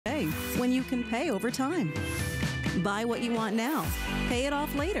when you can pay over time. Buy what you want now, pay it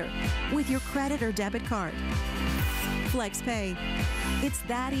off later with your credit or debit card. FlexPay. It's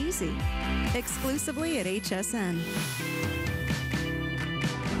that easy. Exclusively at HSN.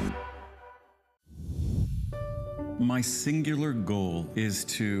 My singular goal is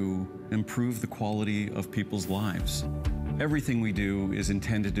to improve the quality of people's lives. Everything we do is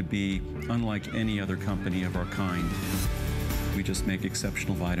intended to be unlike any other company of our kind. We just make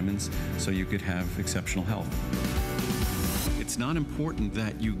exceptional vitamins so you could have exceptional health. It's not important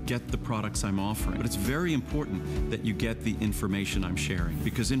that you get the products I'm offering, but it's very important that you get the information I'm sharing,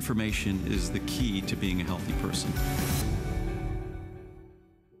 because information is the key to being a healthy person.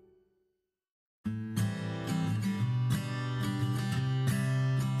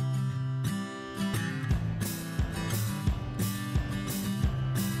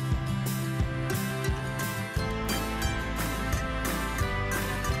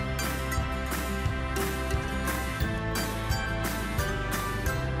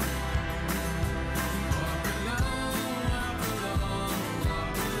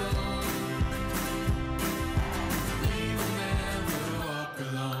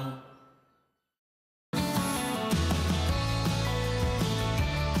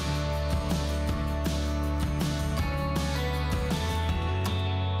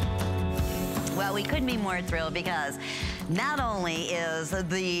 Well, we couldn't be more thrilled because not only is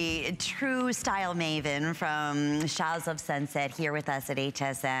the true style maven from Shahs of Sunset here with us at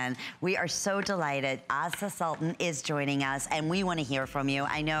HSN, we are so delighted. Asa Soltan is joining us, and we want to hear from you.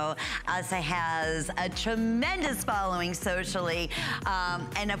 I know Asa has a tremendous following socially,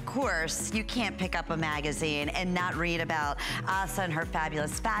 and of course, you can't pick up a magazine and not read about Asa and her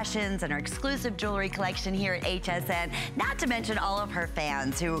fabulous fashions and her exclusive jewelry collection here at HSN, not to mention all of her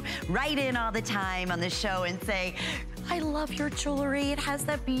fans who write in all the time on the show and say, I love your jewelry. It has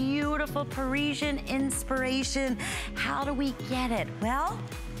that beautiful Parisian inspiration. How do we get it? Well,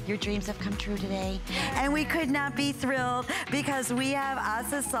 your dreams have come true today. And we could not be thrilled because we have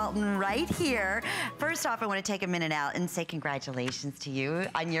Asa Soltan right here. First off, I want to take a minute out and say congratulations to you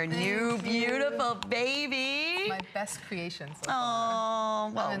on your new beautiful baby. My best creation so far.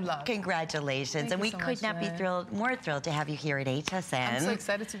 Oh, well, I'm in love. Congratulations. And we could not be more thrilled to have you here at HSN. I'm so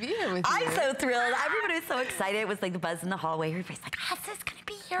excited to be here with you. I'm so thrilled. Everybody was so excited. It was like the buzz in the hallway. Everybody's like, Asa's going to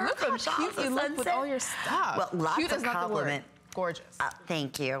be here. Look how cute you look with all your stuff. Well, lots cute of compliment. Gorgeous.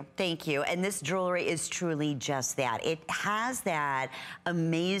 Thank you, thank you. And this jewelry is truly just that. It has that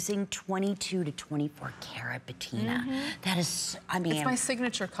amazing 22 to 24 karat patina. That is, I mean, it's my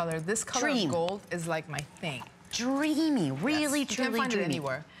signature color. This color of gold is like my thing. Dreamy, really, yes, truly you can't find dreamy. It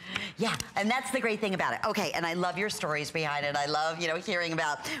anywhere. Yeah, and that's the great thing about it. Okay, and I love your stories behind it. I love, you know, hearing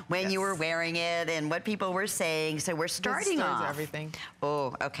about when you were wearing it and what people were saying. So we're starting off. Everything.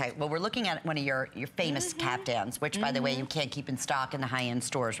 Oh, okay. Well, we're looking at one of your famous caftans, which, by the way, you can't keep in stock in the high-end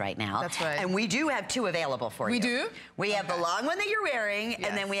stores right now. That's right. And we do have two available for you. We do? We have the long one that you're wearing,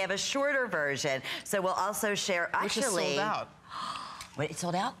 and then we have a shorter version. So we'll also share, actually. Which is sold out. Wait, it's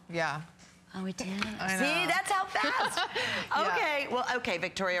sold out? Yeah. Oh, it did. I know. See, that's how fast. Okay, well, okay,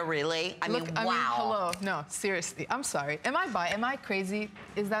 Victoria, really? I mean, wow. I mean, hello. No, seriously. I'm sorry. Am I crazy?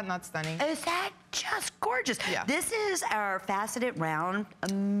 Is that not stunning? Is that just gorgeous? Yeah. This is our faceted round.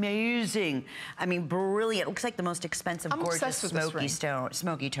 Amazing. I mean, brilliant. It looks like the most expensive, gorgeous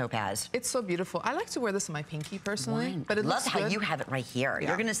smoky topaz. It's so beautiful. I like to wear this on my pinky personally, but it looks good. Love how you have it right here. Yeah.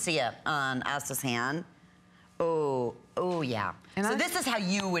 You're going to see it on Asa's hand. Oh, yeah. And so this is how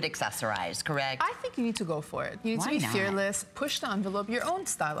you would accessorize, correct? I think you need to go for it. You need to be fearless, push the envelope, your own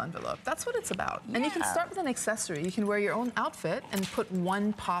style envelope. That's what it's about. Yeah. And you can start with an accessory. You can wear your own outfit and put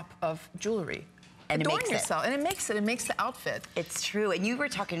one pop of jewelry. And adorn yourself. And it makes the outfit. It's true. And you were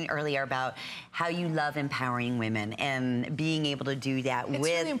talking earlier about how you love empowering women and being able to do that with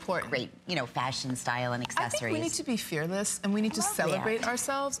really great, you know, fashion, style, and accessories. I think we need to be fearless and we need to celebrate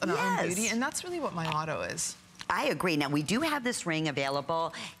ourselves and our own beauty. And that's really what my motto is. I agree. Now, we do have this ring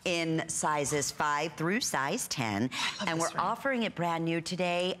available in sizes 5 through size 10, and we're offering it brand new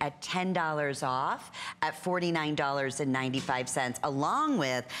today at $10 off at $49.95, along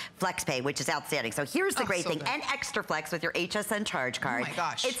with FlexPay, which is outstanding. So here's the great thing, and Extra Flex with your HSN charge card. Oh my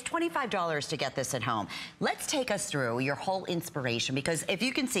gosh. It's $25 to get this at home. Let's take us through your whole inspiration, because if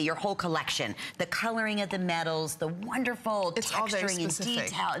you can see your whole collection, the coloring of the metals, the wonderful texturing and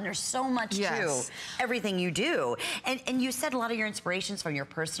detail, and there's so much to everything you do. And you said a lot of your inspirations from your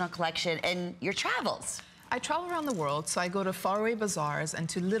personal collection and your travels. I travel around the world, so I go to faraway bazaars and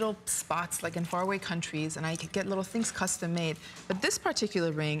to little spots like in faraway countries, and I get little things custom made. But this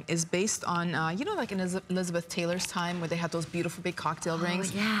particular ring is based on, you know, like in Elizabeth Taylor's time where they had those beautiful big cocktail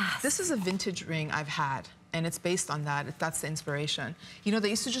rings? Yes. This is a vintage ring I've had. And it's based on that. That's the inspiration. You know, they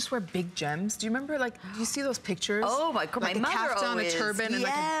used to just wear big gems. Do you remember, like, do you see those pictures? Oh my God, like my mother caftan, always. a turban, and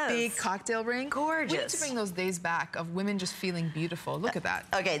like a big cocktail ring. Gorgeous. We need to bring those days back of women just feeling beautiful. Look at that.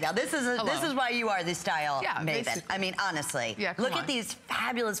 Okay, now this is why you are the style maven. Basically. I mean, honestly. Yeah, look at these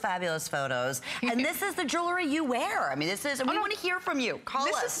fabulous, fabulous photos. And this is the jewelry you wear. I mean, this is, and we want to hear from you. Call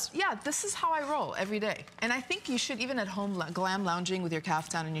us. This is how I roll every day. And I think you should, even at home, glam lounging with your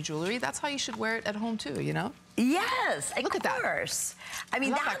caftan and your jewelry, that's how you should wear it at home too, you know? Yes, Look at that. course. I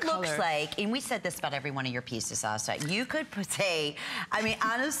mean, that looks like, and we said this about every one of your pieces, Asa. You could say, I mean,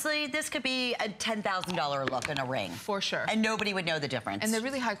 honestly, this could be a $10,000 look in a ring. For sure. And nobody would know the difference. And they're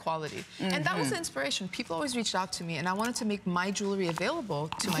really high quality. And that was the inspiration. People always reached out to me, and I wanted to make my jewelry available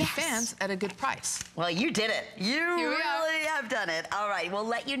to my fans at a good price. Well, you did it. You really have done it. All right, we'll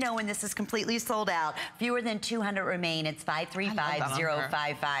let you know when this is completely sold out. Fewer than 200 remain. It's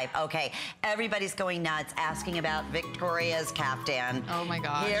 535-055. Okay, everybody's going nuts asking about Victoria's caftan. Oh my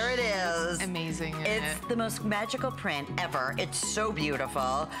gosh. Here it is. It's amazing. It's the most magical print ever. It's so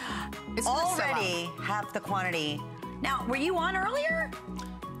beautiful. It's already half the quantity. Now, were you on earlier?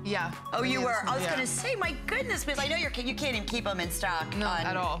 Yeah. Oh, you were. I was going to say, my goodness, because I know you can't even keep them in stock. No,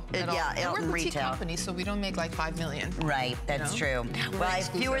 at all. Yeah, we're a boutique retail company, so we don't make like 5 million. Right, that's true. Well, I have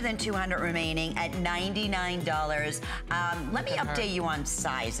fewer than 200 remaining at $99. Let me update you on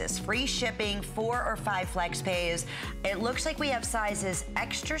sizes. Free shipping, 4 or 5 flex pays. It looks like we have sizes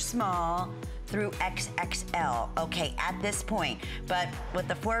extra small through XXL, okay, at this point. But with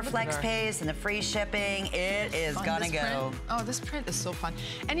the 4 flex pays and the free shipping, it is gonna go. Oh, this print is so fun.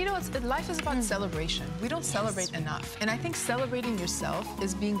 And you know, life is about celebration. We don't celebrate enough. And I think celebrating yourself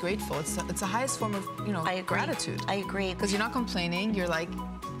is being grateful. It's the highest form of, you know, gratitude. I agree. Because you're not complaining, you're like,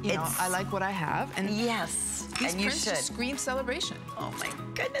 you know, I like what I have. And these prints just scream celebration. Oh my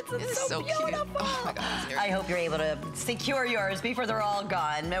goodness, it's so beautiful. Cute. Oh my God, I hope you're able to secure yours before they're all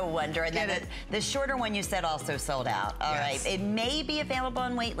gone. No wonder. And then the shorter one you said also sold out. All right. It may be available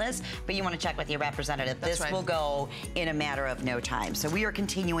on wait list, but you want to check with your representative. This will go in a matter of no time. So we are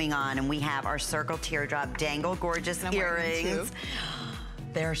continuing on, and we have our circle teardrop dangle gorgeous earrings.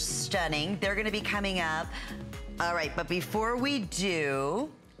 They're stunning. They're going to be coming up. All right, but before we do,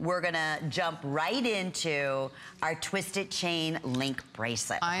 we're gonna jump right into our twisted chain link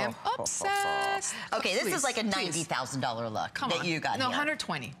bracelet. I am obsessed. Okay, this is like a $90,000 look that you got. No, here.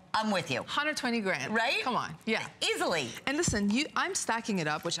 120. I'm with you. 120 grand. Right? Come on. Yeah. Easily. And listen, I'm stacking it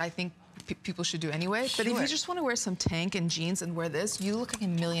up, which I think people should do anyway. But if you just want to wear some tank and jeans and wear this, you look like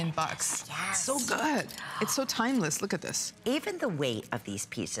 $1 million. Yes. So good. It's so timeless. Look at this. Even the weight of these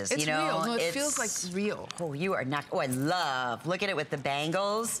pieces, it's you know, real. No, it feels like real. Oh, you are not. Oh, I love. Look at it with the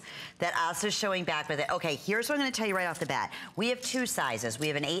bangles that Asa's showing back with it. Okay, here's what I'm going to tell you right off the bat. We have 2 sizes. We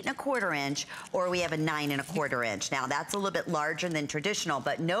have an 8 1/4 inch, or we have a 9 1/4 inch. Now that's a little bit larger than traditional,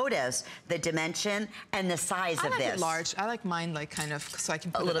 but notice the dimension and the size of this. I like it large. I like mine like kind of so I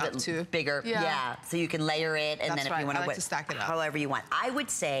can put a little it up bit too. Bigger. Yeah. So you can layer it, and then if you want to like to stack it up, however you want. I would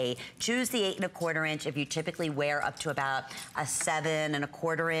say choose the 8 1/4 inch if you typically wear up to about a 7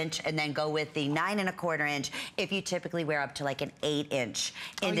 1/4 inch, and then go with the 9 1/4 inch if you typically wear up to like an 8 inch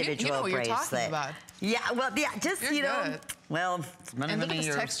individual you know what bracelet. You're talking about. Yeah, well, yeah, just, you know. Good. Well, and look at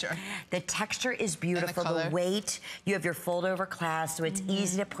this texture. The texture is beautiful. And the weight, you have your fold-over clasp, so it's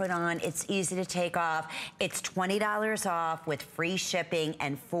easy to put on. It's easy to take off. It's $20 off with free shipping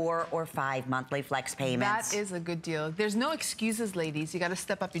and 4 or 5 monthly flex payments. That is a good deal. There's no excuses, ladies. You got to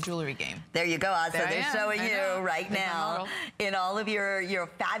step up your jewelry game. There you go, Asa. They're showing you right now in all of your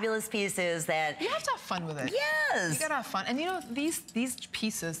fabulous pieces that... You have to have fun with it. Yes. You got to have fun. And you know, these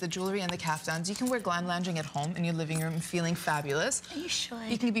pieces, the jewelry and the caftans, you can wear glam lounging at home in your living room and feeling fabulous. You should.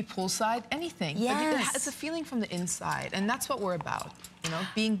 You can be poolside, anything. Yes. It's a feeling from the inside, and that's what we're about. You know,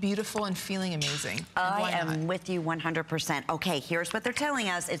 being beautiful and feeling amazing. I am with you 100%. Okay, here's what they're telling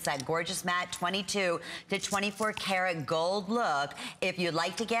us. It's that gorgeous matte 22 to 24 karat gold look. If you'd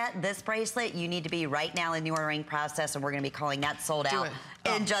like to get this bracelet, you need to be right now in the ordering process, and we're going to be calling that sold out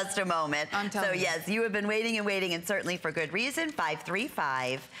in just a moment. I'm telling you. Yes, you have been waiting and waiting, and certainly for good reason.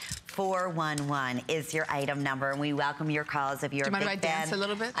 535-411 is your item number, and we welcome your calls if you're a big fan. Do you mind if I dance a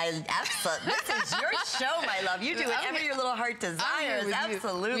little bit? Absolutely. This is your show, my love. You do whatever your little heart desires.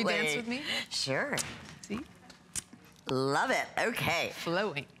 Absolutely. You dance with me? Sure. See? Love it. Okay.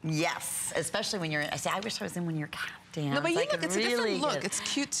 Flowing. Yes, especially when you're. I wish I was in one of your Damn, No, but it's it's a really different look. good. It's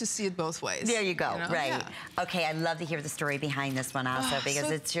cute to see it both ways. There you go, right. Yeah. Okay, I'd love to hear the story behind this one also, because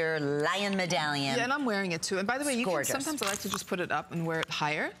so it's your lion medallion. Yeah, and I'm wearing it too. And by the way, you can, sometimes I like to just put it up and wear it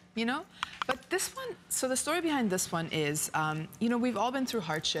higher, you know? But this one, so the story behind this one is, you know, we've all been through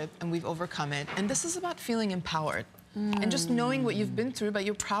hardship and we've overcome it. And this is about feeling empowered. And just knowing what you've been through, but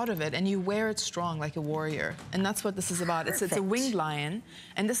you're proud of it, and you wear it strong like a warrior. And that's what this is about. It's a winged lion,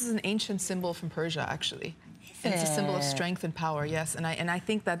 and this is an ancient symbol from Persia, actually. And it's a symbol of strength and power, yes. And I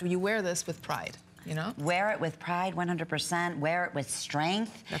think that you wear this with pride, you know? Wear it with pride, 100%. Wear it with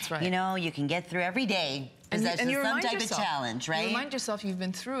strength. That's right. You know, you can get through every day. And that's just some type of challenge, right? You remind yourself you've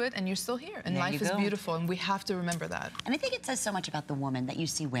been through it and you're still here. And life is beautiful, and we have to remember that. And I think it says so much about the woman that you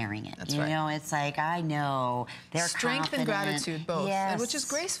see wearing it. That's you know, it's like, I know, they're strength confident. and gratitude, both. Yes. And which is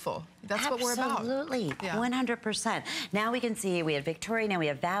graceful. That's what we're about. Absolutely, 100%. Now we can see, we have Victoria, now we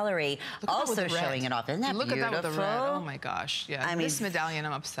have Valerie also showing it off. Isn't that beautiful? Look at that with the red. Oh my gosh, yeah. I mean, this medallion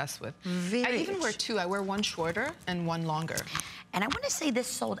I'm obsessed with. I even wear two. I wear one shorter and one longer. And I want to say this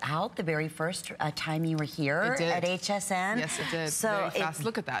sold out the very first time you were here at HSN. Yes, it did. So very fast.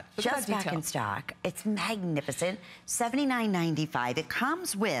 Look at that. Look just at that detail. back in stock. It's magnificent. $79.95. It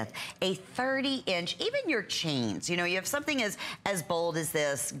comes with a 30-inch, even your chains. You know, you have something as bold as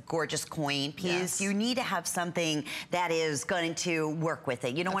this gorgeous coin piece. Yes. You need to have something that is going to work with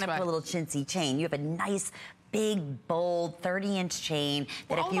it. You don't want to put a little chintzy chain. You have a nice, big, bold 30-inch chain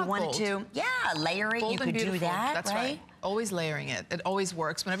that if you wanted to, layer it, you could do that, That's right. Always layering it. It always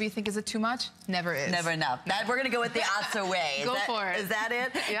works. Whenever you think, is it too much? Never is. Never enough. We're going to go with the Asa way. Go for it. Is that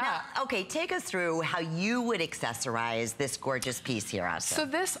it? Yeah. Now, okay, take us through how you would accessorize this gorgeous piece here, Asa. So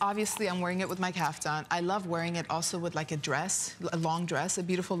this, obviously, I'm wearing it with my kaftan. I love wearing it also with like a dress, a long dress, a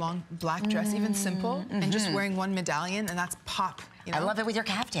beautiful long black dress, even simple, and just wearing one medallion, and that's pop. You know? I love it with your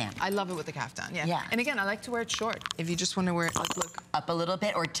kaftan. I love it with the kaftan, yeah. And again, I like to wear it short. If you just want to wear it, like, look. Up a little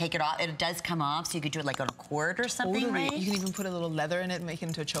bit or take it off. It does come off, so you could do it like on a cord or something, right? You can even put a little leather in it and make it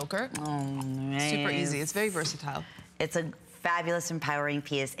into a choker. Oh, nice. Super easy. It's very versatile. It's a fabulous, empowering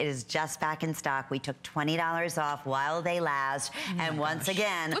piece. It is just back in stock. We took $20 off while they last. And once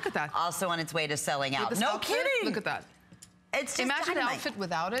again, look at that. Also on its way to selling out. No kidding. Look at that. It's just imagine the outfit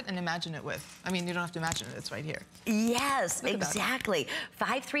without it and imagine it with. I mean, you don't have to imagine it. It's right here. Yes, exactly.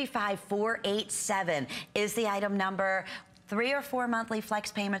 535-487 is the item number. 3 or 4 monthly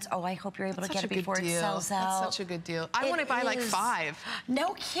flex payments. Oh, I hope you're able to get it before it sells out. That's such a good deal. I want to buy like 5.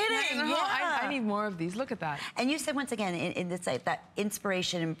 No kidding. I need more of these. Look at that. And you said once again in this that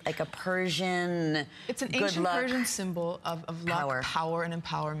inspiration, like a Persian. It's an ancient Persian symbol of luck, power, and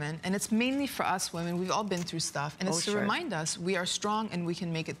empowerment. And it's mainly for us women. We've all been through stuff, and it's to remind us we are strong and we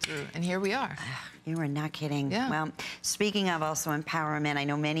can make it through. And here we are. You are not kidding. Yeah. Well, speaking of also empowerment, I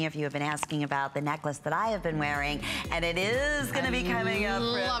know many of you have been asking about the necklace that I have been wearing, and it is going to be coming up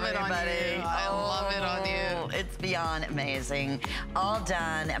for everybody. I love it on you. It's beyond amazing. All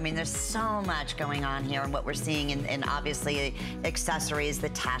done. I mean, there's so much going on here, and what we're seeing in obviously accessories, the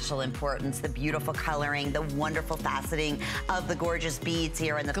tassel importance, the beautiful coloring, the wonderful faceting of the gorgeous beads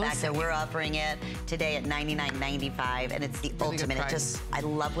here, and the fact that we're offering it today at $99.95, and it's the ultimate. It just, I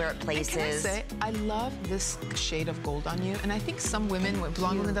love where it places. And can I say, I love this shade of gold on you, and I think some women,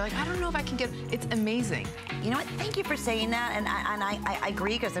 blonde women, they're like, I don't know if I can get. It's amazing. You know what? Thank you for saying that, and I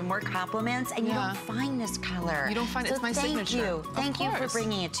agree, because there are more compliments, and you don't find this color. You don't find it. It's my signature. Thank you for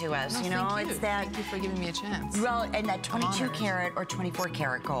bringing it to us. No, you know, it's that. Thank you for giving me a chance. Well, and that 22 karat or 24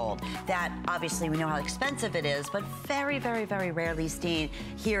 karat gold. That obviously we know how expensive it is, but very, very, very rarely seen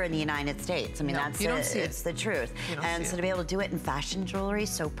here in the United States. I mean, that's it's the truth. And so to be able to do it in fashion jewelry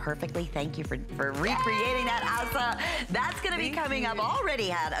so perfectly, thank you for recreating that, Asa. That's going to be coming up. Already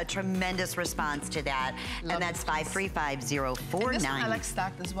had a tremendous response to that, and that's 535-049. And this one I like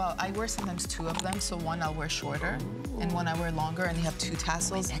stacked as well. I wear sometimes 2 of them, so one I'll wear shorter, and one I wear longer, and they have 2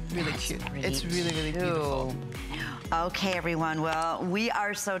 tassels. Really cute. It's really, really beautiful. Okay, everyone. Well, we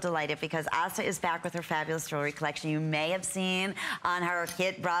are so delighted because Asa is back with her fabulous jewelry collection. You may have seen on her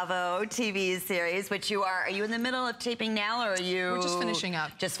hit Bravo TV series, which you are you in the middle of taping now, or are you? We're just finishing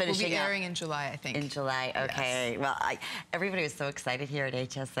up. Just finishing up. We'll be airing in July, I think. In July, okay. Yes. Well, everybody was so excited here at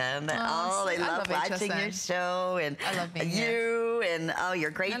HSN. They love watching your show, and I love being you, and your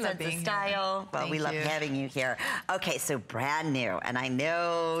great sense of style. Well, we love having you here. Okay, so brand new, and I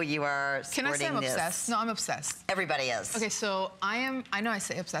know you are sporting this. Can I say I'm obsessed? No, I'm obsessed. Everybody is. Okay, so I know I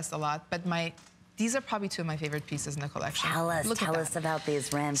say obsessed a lot, but these are probably 2 of my favorite pieces in the collection. Tell us about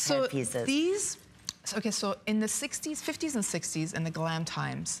these ramshackle pieces. So in the 60s, 50s and 60s, in the glam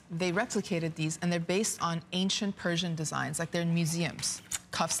times, they replicated these, and they're based on ancient Persian designs, like they're in museums.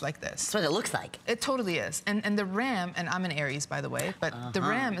 cuffs like this. That's what it looks like. It totally is. And the ram, and I'm an Aries, by the way, but the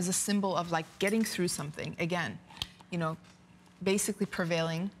ram is a symbol of like getting through something. Again, you know, basically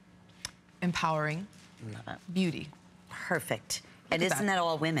prevailing, empowering, beauty. Perfect. And isn't that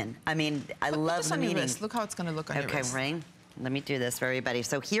all women? I mean, I love the meaning. Look how it's going to look on your wrist. Okay, ring. Let me do this for everybody.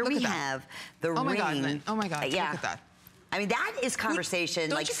 So here we have the ring. Oh my God, Lynn. Oh my God, yeah. look at that. I mean, that is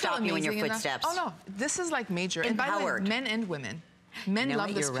conversation, like stop you in your footsteps. Oh no, this is like major. Empowered. And by the way, men and women. Men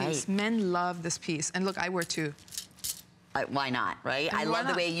love this piece. Men love this piece. And look, I wear two. Why not, right? I love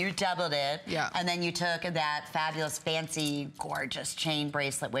the way you doubled it. Yeah. And then you took that fabulous, fancy, gorgeous chain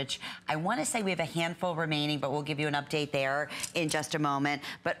bracelet, which I want to say we have a handful remaining, but we'll give you an update there in just a moment.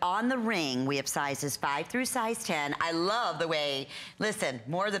 But on the ring, we have sizes 5 through size 10. I love the way, listen,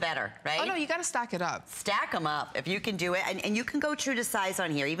 more the better, right? Oh no, you got to stack it up. Stack them up if you can do it. And you can go true to size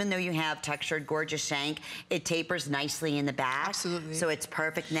on here. Even though you have textured, gorgeous shank, it tapers nicely in the back. Absolutely. So it's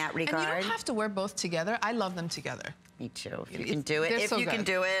perfect in that regard. And you don't have to wear both together. I love them together. Me too. If you can do it, so can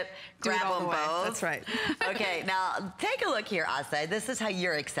do it, grab them both. That's right. Okay, now take a look here, Asa. This is how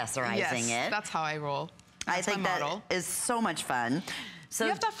you're accessorizing it. That's how I roll. I think that is so much fun. So you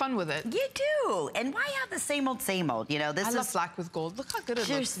have to have fun with it. You do. And why have the same old, same old? You know, this I love black with gold. Look how good it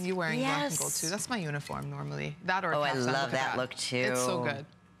looks. You wearing black and gold too. That's my uniform normally. That or a I love that look too. It's so good.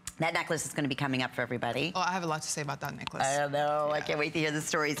 That necklace is going to be coming up for everybody. Oh, I have a lot to say about that necklace. I don't know. Yeah. I can't wait to hear the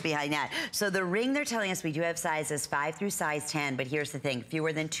stories behind that. So the ring, they're telling us we do have sizes 5 through size 10, but here's the thing.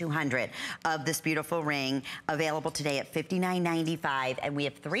 Fewer than 200 of this beautiful ring available today at $59.95, and we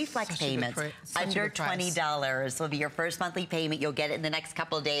have 3 flex payments under $20. Will be your first monthly payment. You'll get it in the next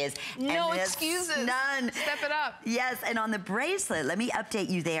couple of days. No excuses. None. Step it up. Yes, and on the bracelet, let me update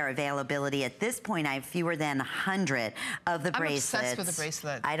you there. Availability at this point, I have fewer than 100 of the bracelets. I'm obsessed with the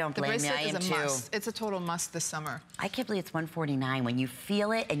bracelet. I don't blame you. I am too. Must. It's a total must this summer. I can't believe it's $149 when you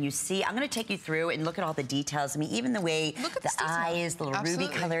feel it and you see. I'm going to take you through and look at all the details. I mean, even the way the eyes, the little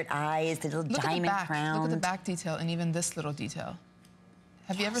ruby-colored eyes, the little diamond crown. Look at the back detail and even this little detail.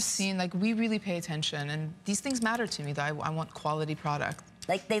 Have you ever seen, like, we really pay attention, and these things matter to me, though. I want quality product.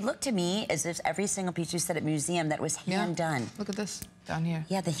 Like, they look to me as if every single piece you said at museum that was hand done. Look at this down here.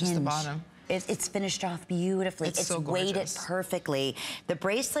 Yeah, the hinge. Just the bottom. It's finished off beautifully. It's so weighted perfectly. The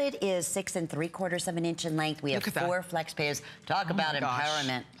bracelet is 6 3/4 of an inch in length. We have 4 flex pairs. Talk about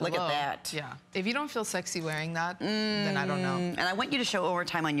empowerment. Look at that. Yeah. If you don't feel sexy wearing that, then I don't know. And I want you to show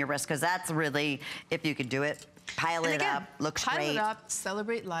overtime on your wrist, because that's really, if you could do it, pile it up. Looks great. Pile it up.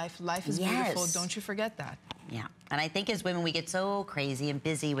 Celebrate life. Life is beautiful. Don't you forget that. Yeah. And I think as women, we get so crazy and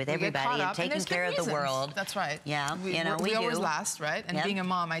busy with everybody and taking care of the world. That's right. Yeah, we always last, right? And being a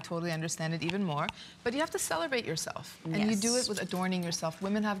mom, I totally understand it even more. But you have to celebrate yourself. And you do it with adorning yourself.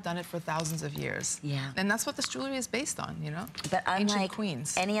 Women have done it for thousands of years. Yeah. And that's what this jewelry is based on, you know? But unlike ancient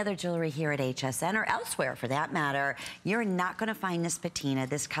queens. Any other jewelry here at HSN or elsewhere for that matter, you're not going to find this patina,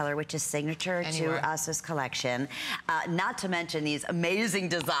 this color, which is signature to Asa's collection. Not to mention these amazing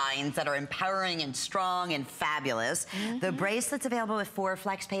designs that are empowering and strong and fabulous. The bracelet's available with 4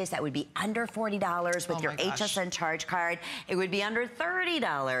 flex pays. That would be under $40 with your HSN charge card. It would be under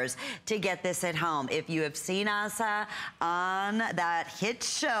 $30 to get this at home. If you have seen Asa on that hit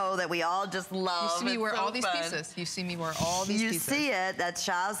show that we all just love. You see me wear all these pieces. You see me wear all these pieces. You see it. That's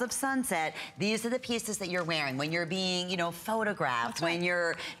Shahs of Sunset. These are the pieces that you're wearing when you're being, you know, photographed, when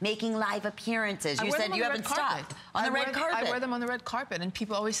you're making live appearances. You said you haven't stopped. On the red carpet. I wear them on the red carpet, and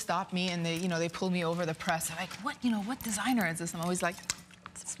people always stop me and they, you know, they pull me over the press. They're like, what, you know, what designer is this? I'm always like,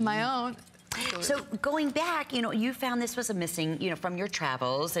 it's my own. So going back, you know, you found this was a missing, you know, from your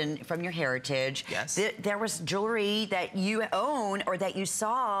travels and from your heritage. Yes. There was jewelry that you own or that you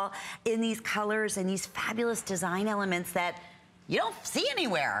saw in these colors and these fabulous design elements that you don't see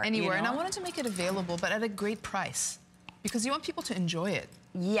anywhere. You know? And I wanted to make it available, but at a great price, because you want people to enjoy it.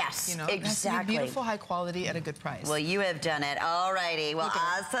 Yes, you know, exactly. It has to be beautiful, high quality at a good price. Well, you have done it. All righty. Well,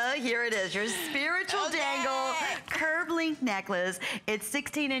 Asa, here it is. Your spiritual dangle curb link necklace. It's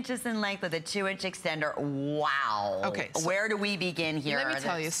 16 inches in length with a 2-inch extender. Wow. Okay. So where do we begin here? Let me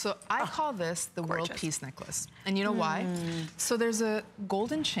tell you. So I call this the World Peace Necklace. And you know why? So there's a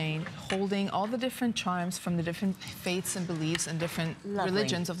golden chain holding all the different charms from the different faiths and beliefs and different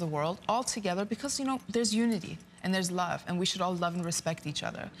religions of the world all together because, you know, there's unity. And there's love, and we should all love and respect each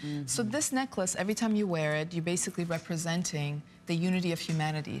other. So this necklace, every time you wear it, you're basically representing the unity of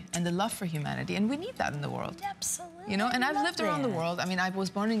humanity and the love for humanity, and we need that in the world. Absolutely. You know, and I've lived around the world. I mean, I was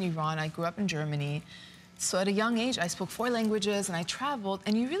born in Iran, I grew up in Germany. So at a young age, I spoke 4 languages, and I traveled,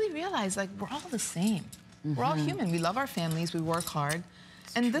 and you really realize, like, we're all the same. We're all human. We love our families, we work hard.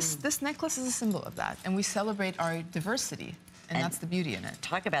 And this necklace is a symbol of that, and we celebrate our diversity. and that's the beauty in it.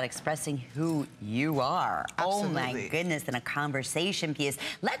 Talk about expressing who you are. Absolutely. Oh my goodness, and a conversation piece.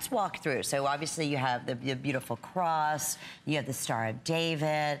 Let's walk through. So obviously you have the beautiful cross, you have the Star of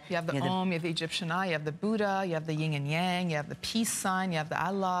David. You have the Om, you have the Egyptian eye, you have the Buddha, you have the yin and yang, you have the peace sign, you have the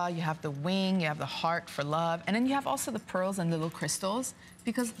Allah, you have the wing, you have the heart for love, and then you have also the pearls and little crystals,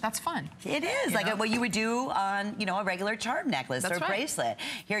 because that's fun. It is, like what you would do on, you know, a regular charm necklace or bracelet.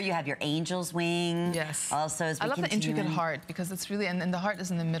 Here you have your angel's wing. Yes. Also, as we I love the continue intricate heart, because it's really, and the heart is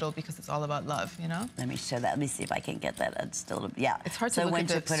in the middle because it's all about love, you know? Let me show that. Let me see if I can get that. It's still, yeah. It's hard to look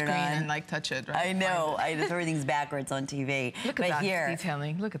at the screen and like touch it, right? I know. I just everything's backwards on TV. Look at that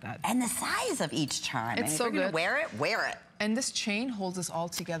detailing. Look at that. And the size of each charm. It's so good. Wear it, wear it. And this chain holds us all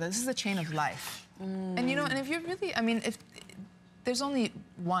together. This is a chain of life. And you know, and if you're really, I mean, if there's only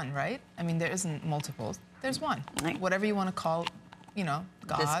one, right? I mean, there isn't multiples. There's one. Right. Whatever you want to call, you know,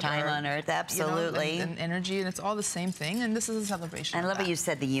 God. This time on earth, absolutely. You know, and energy, and it's all the same thing, and this is a celebration. I love what you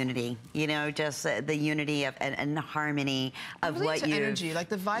said, the unity, you know, just the unity of and the harmony of what you... energy, like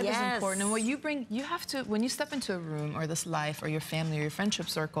the vibe is important, and what you bring, you have to, when you step into a room or this life or your family or your friendship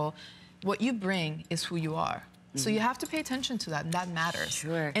circle, what you bring is who you are. So you have to pay attention to that, and that matters.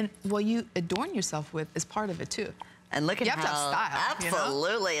 Sure. And what you adorn yourself with is part of it too. And look at you have to have style.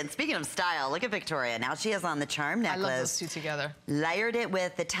 Absolutely. You know? And speaking of style, look at Victoria. Now she has on the charm necklace. I love those two together. Layered it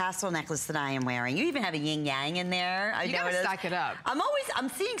with the tassel necklace that I am wearing. You even have a yin yang in there. You gotta stack it up. I'm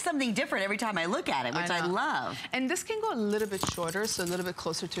seeing something different every time I look at it, which I love. And this can go a little bit shorter, so a little bit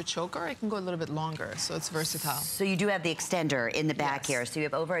closer to a choker. It can go a little bit longer, so it's versatile. So you do have the extender in the back here. So you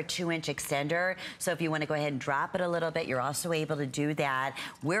have over a 2-inch extender. So if you want to go ahead and drop it a little bit, you're also able to do that.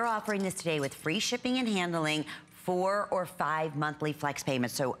 We're offering this today with free shipping and handling, 4 or 5 monthly flex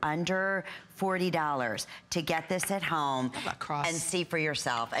payments, so under $40 to get this at home and see for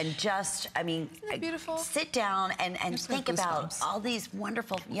yourself. And just, I mean, beautiful? Sit down and think about all these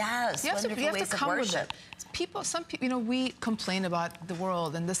wonderful, wonderful ways of worship. Some people, you know, we complain about the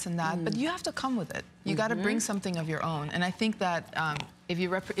world and this and that, but you have to come with it. You got to bring something of your own. And I think that if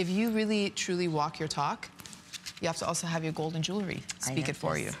you really truly walk your talk, you have to also have your golden jewelry speak it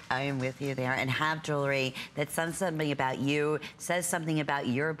for you. I am with you there. And have jewelry that says something about you, says something about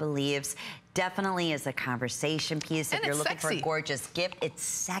your beliefs. Definitely is a conversation piece. If you're looking for a gorgeous gift, it's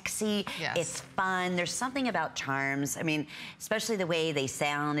sexy, it's fun. There's something about charms. I mean, especially the way they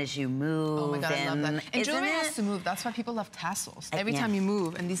sound as you move. Oh my God, I love that. And jewelry has to move. That's why people love tassels. Every time you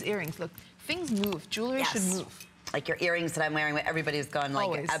move, and these earrings, look, things move. Jewelry should move. Like your earrings that I'm wearing, everybody's gone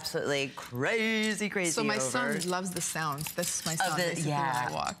like absolutely crazy So my son loves the sound. That's my sound basically when I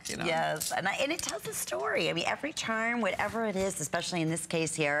walk, you know? Yes, and it tells a story. I mean, every charm, whatever it is, especially in this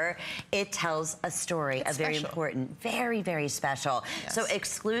case here, it tells a story, very important, very, very special. So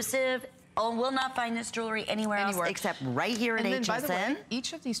exclusive. Oh, we'll not find this jewelry anywhere else except right here at HSN. And by the way,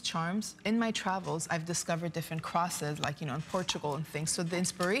 each of these charms, in my travels, I've discovered different crosses, like, you know, in Portugal and things. So the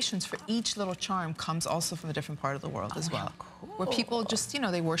inspirations for each little charm comes also from a different part of the world as well. Where people just, you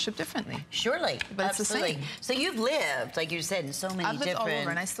know, they worship differently. Surely, but it's the same. So you've lived, like you said, in so many different all over,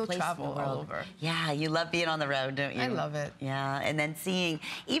 and I still travel all over. Yeah, you love being on the road, don't you? I love it. Yeah, and then seeing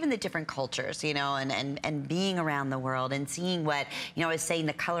even the different cultures, you know, and being around the world and seeing what, you know, I was saying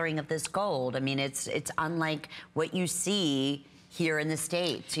the coloring of this gold. I mean, it's unlike what you see here in the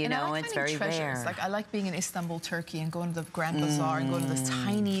States, you know, it's very rare. Like, I like being in Istanbul, Turkey, and going to the Grand Bazaar and going to this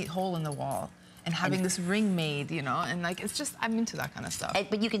tiny hole in the wall. And having this ring made, you know, and like, it's just, I'm into that kind of stuff.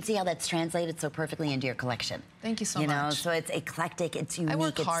 But you can see how that's translated so perfectly into your collection. Thank you so much. You know, so it's eclectic, it's unique, I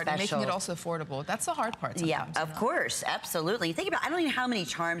work hard at making it also affordable. That's the hard part sometimes. Yeah, of course, absolutely. Think about, I don't even know how many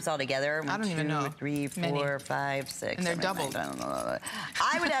charms altogether. I don't even know. 1, 2, 3, 4, 5, 6. And they're doubled. I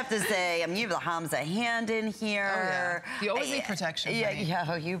would have to say, I mean, you have the Hamza hand in here. Oh, yeah. You always need protection. Yeah,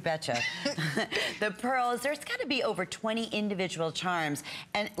 oh, you betcha. The pearls, there's got to be over 20 individual charms.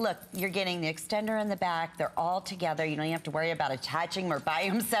 And look, you're getting the extender in the back. They're all together. You don't even have to worry about attaching them or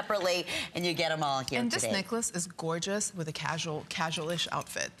buying them separately, and you get them all here And this necklace is gorgeous with a casual-ish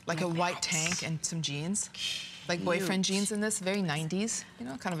outfit, like a white tank and some jeans. Like boyfriend jeans in this, very 90s, you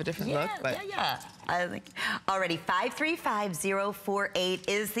know, kind of a different look. But I think already 535048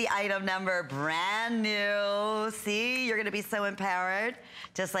 is the item number, brand new. See, you're gonna be so empowered,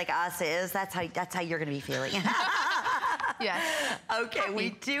 just like Asa is. That's how you're gonna be feeling. Yes. Okay,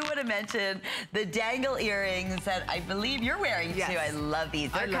 we do want to mention the dangle earrings that I believe you're wearing too. I love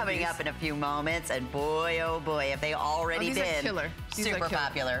these. They're coming up in a few moments, and boy, oh boy, if they already these been are killer. These super are killer.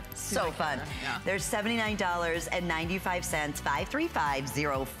 popular. So fun. Yeah. They're $79.95.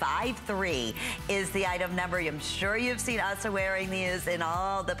 535053 is the item number. I'm sure you've seen Asa wearing these in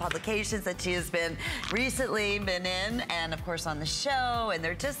all the publications that she has been recently been in, and of course on the show, and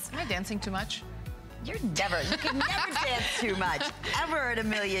they're just... Am I dancing too much? You can never dance too much, ever in a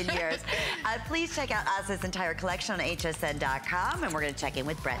million years. Please check out Asa's entire collection on hsn.com, and we're going to check in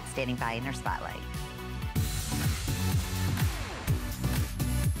with Brett standing by in her spotlight.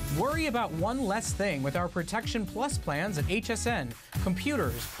 Worry about one less thing with our Protection Plus plans at HSN.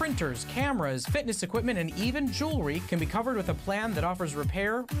 Computers, printers, cameras, fitness equipment, and even jewelry can be covered with a plan that offers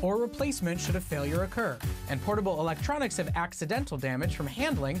repair or replacement should a failure occur. And portable electronics have accidental damage from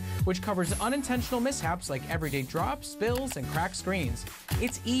handling, which covers unintentional mishaps like everyday drops, spills, and cracked screens.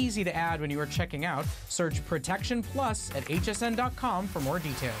 It's easy to add when you are checking out. Search Protection Plus at hsn.com for more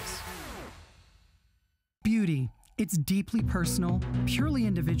details. Beauty. It's deeply personal, purely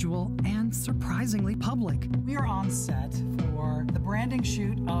individual, and surprisingly public. We are on set for the branding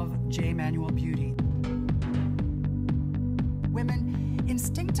shoot of J. Manuel Beauty. Women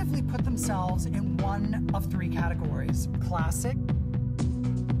instinctively put themselves in one of three categories: classic,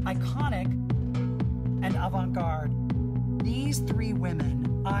 iconic, and avant-garde. These three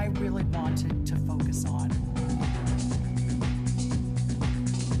women I really wanted to focus on.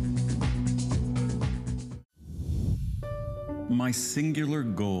 My singular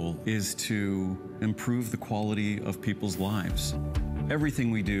goal is to improve the quality of people's lives.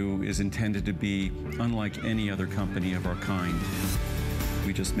 Everything we do is intended to be unlike any other company of our kind.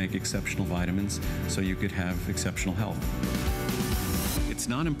 We just make exceptional vitamins so you could have exceptional health. It's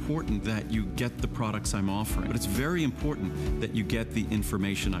not important that you get the products I'm offering, but it's very important that you get the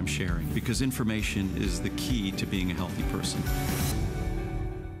information I'm sharing, because information is the key to being a healthy person.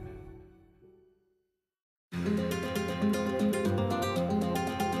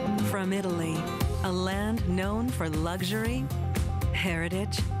 From Italy, a land known for luxury,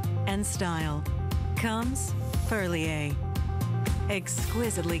 heritage, and style, comes Perlier.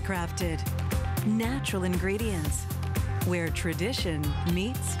 Exquisitely crafted, natural ingredients, where tradition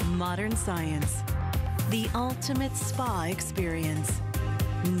meets modern science. The ultimate spa experience.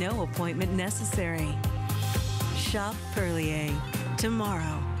 No appointment necessary. Shop Perlier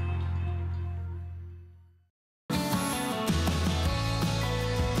tomorrow.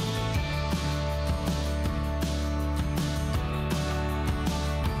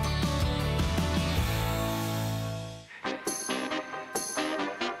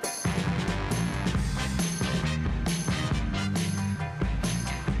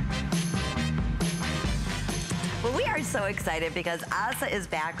 So excited because Asa is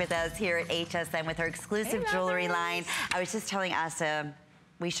back with us here at HSN with her exclusive jewelry line. I was just telling Asa,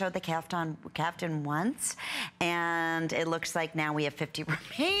 we showed the caftan once, and it looks like now we have 50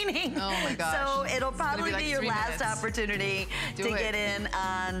 remaining. Oh my gosh. So it'll probably be your last opportunity to get in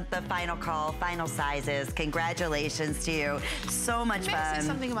on the final call, final sizes. Congratulations to you. So much fun. May I say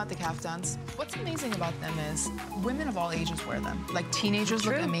something about the caftans? What's amazing about them is women of all ages wear them. Like teenagers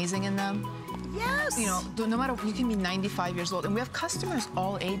look amazing in them. Yes. You know, no matter, you can be 95 years old, and we have customers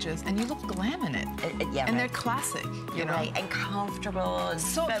all ages, and you look glam in it. And they're classic. You're right, and comfortable, and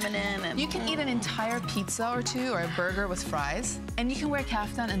so feminine. And you can eat an entire pizza or two, or a burger with fries, and you can wear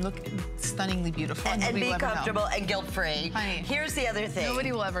kaftan and look stunningly beautiful. And be comfortable and guilt-free. Honey, here's the other thing.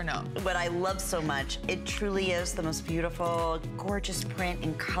 Nobody will ever know. What I love so much, it truly is the most beautiful, gorgeous print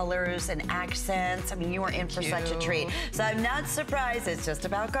and colors and accents. I mean, you are in for such a treat. So I'm not surprised. It's just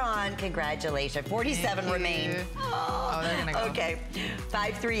about gone. Congratulations. 47 remain. Oh, they're gonna go. Okay,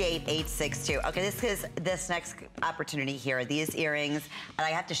 538862. Okay, this next opportunity here. These earrings, and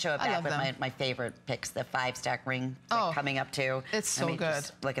I have to show it back with my favorite picks, the 5-stack ring coming up too. It's so good.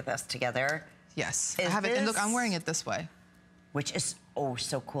 Just look at this together. Yes, I have it, and look, I'm wearing it this way. Which is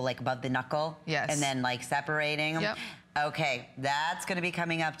so cool, like above the knuckle. Yes. And then like separating them. Yep. Okay, that's gonna be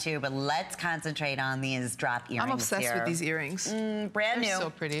coming up too, but let's concentrate on these drop earrings. I'm obsessed with these earrings. Brand new. They're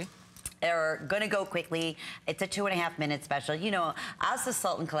so pretty. They're gonna go quickly. It's a 2.5-minute special. You know, Asa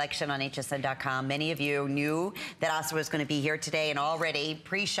Soltan collection on hsn.com. Many of you knew that Asa was gonna be here today and already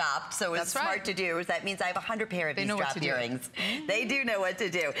pre-shopped, so it's smart to do. That means I have 100 pair of these drop earrings. They do know what to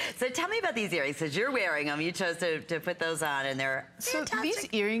do. So tell me about these earrings, because you're wearing them. You chose to put those on, and they're fantastic. So these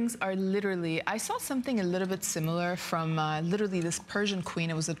earrings are literally, I saw something a little bit similar from literally this Persian queen.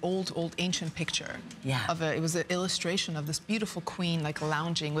 It was an old ancient picture. Yeah. It was an illustration of this beautiful queen like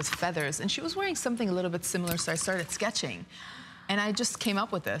lounging with feathers years, and she was wearing something a little bit similar, so I started sketching. And I just came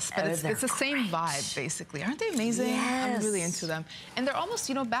up with this, but it's the same vibe, basically. Aren't they amazing? Yes. I'm really into them. And they're almost,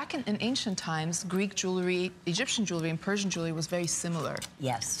 you know, back in ancient times, Greek jewelry, Egyptian jewelry, and Persian jewelry was very similar.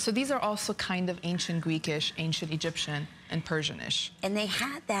 Yes. So these are also kind of ancient Greekish, ancient Egyptian, and Persianish. And they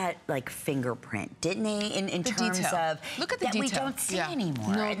had that, like, fingerprint, didn't they, in terms detail. of... Look at the that detail. we don't see Yeah.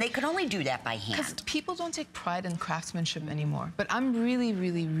 anymore. No. And they could only do that by Because hand. people don't take pride in craftsmanship anymore. But I'm really,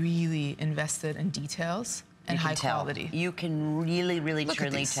 really, really invested in details and high quality. You can really, really, Look at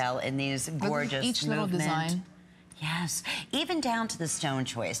truly these. tell in these gorgeous Look at each little movement. design. Yes, even down to the stone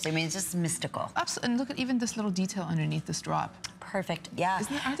choice. I mean, it's just mystical. Absolutely. And look at even this little detail underneath this drop. Perfect, yeah.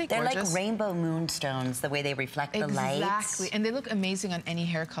 Aren't they They're gorgeous? like rainbow moonstones, the way they reflect the lights. Exactly, and they look amazing on any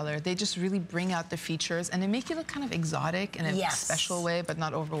hair color. They just really bring out the features, and they make you look kind of exotic in a special way, but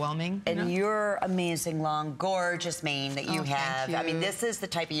not overwhelming. And your amazing, long, gorgeous mane that you have. Thank you. I mean, this is the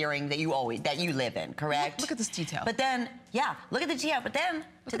type of earring that you live in, correct? Look at this detail. But then, yeah, look at the detail. But then,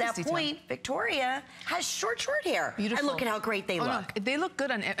 to at that this detail. point, Victoria has short hair. Beautiful. And look at how great they look. No, they look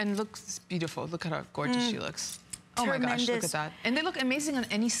good and looks beautiful. Look at how gorgeous she looks. Oh my gosh, look at that. And they look amazing on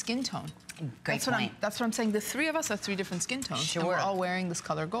any skin tone. Great point. That's what I'm saying. The three of us have 3 different skin tones. Sure. And we're all wearing this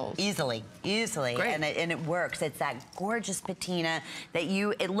color gold. Easily. Great. And it works. It's that gorgeous patina that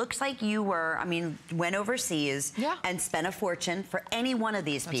it looks like you went overseas and spent a fortune for any one of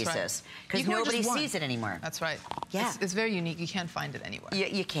these pieces. Because nobody sees it anymore. That's right. Yeah. It's very unique. You can't find it anywhere.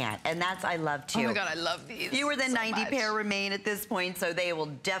 You can't. And that's, I love too. Oh my God, I love these. Fewer than so 90 much. pair remain at this point, so they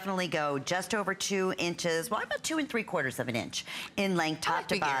will definitely go just over 2 inches. Well, about 2 3/4 of an inch in length, top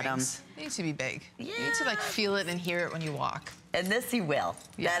to bottom. Earrings. They need to be big. Yeah. You need to like feel it and hear it when you walk. And this you will.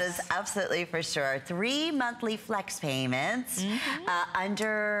 Yes. That is absolutely for sure. 3 monthly flex payments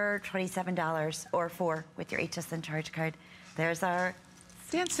under $27 or 4 with your HSN charge card. There's our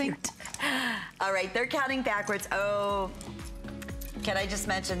dancing. All right, they're counting backwards. Oh. Can I just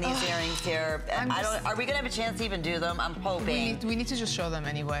mention these earrings here? Are we gonna have a chance to even do them? I'm hoping. We need to just show them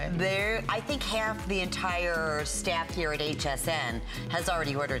anyway. I think half the entire staff here at HSN has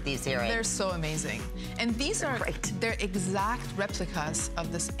already ordered these earrings. They're so amazing. And these are, they're exact replicas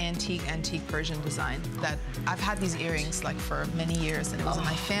of this antique Persian design that I've had these earrings like for many years, and it was in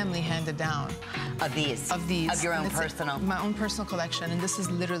my family handed down. Of these? Of these. Of your own personal? My own personal collection, and this is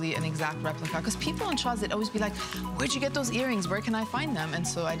literally an exact replica. Because people on Shaw's, they'd always be like, where'd you get those earrings? Where can I find them? And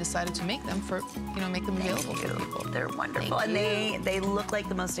so I decided to make them make them available for people. They're wonderful. And they look like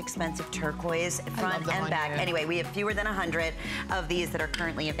the most expensive turquoise front and back. Anyway, we have fewer than 100 of these that are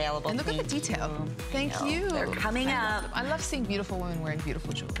currently available. And look at the detail. Thank you. They're coming up. I love seeing beautiful women wearing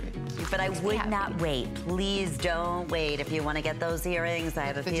beautiful jewelry. But I would not wait. Please don't wait if you want to get those earrings. I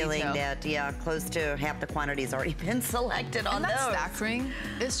have a feeling that, close to half the quantity's already been selected on those. And that stack ring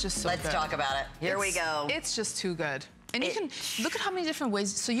is just so good. Let's talk about it. Here we go. It's just too good. And you can look at how many different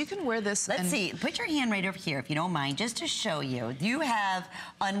ways. So you can wear this. Let's see. Put your hand right over here, if you don't mind, just to show you. You have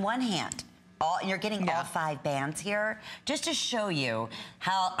on one hand. You're getting all 5 bands here, just to show you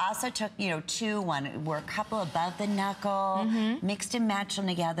how Asa took, 2, 1, were a couple above the knuckle, mixed and matched them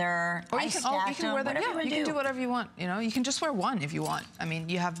together. Or you can wear them. Yeah, you can do whatever you want. You can just wear one if you want. I mean,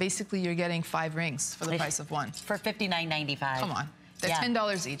 you have you're getting 5 rings for the price of one. For $59.95. Come on. They're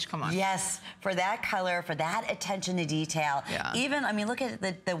 $10 each, come on. Yes, for that color, for that attention to detail. Yeah. Even, look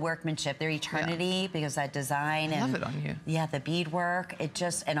at the workmanship, their eternity, because that design. I love it on you. Yeah, the beadwork,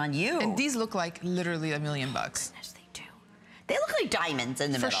 and on you. And these look like literally $1 million. Yes, they do. They look like diamonds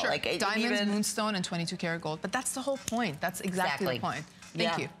in the middle. For sure, like, diamonds, moonstone, and 22 karat gold. But that's the whole point. That's exactly the point.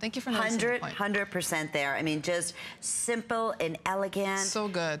 Thank you. Thank you for noticing the point. 100% there. I mean, just simple and elegant. So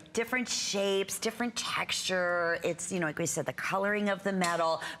good. Different shapes, different texture. It's, like we said, the coloring of the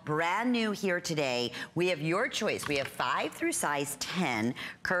metal. Brand new here today. We have your choice. We have 5 through size 10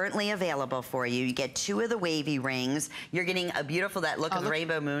 currently available for you. You get 2 of the wavy rings. You're getting a beautiful, that look of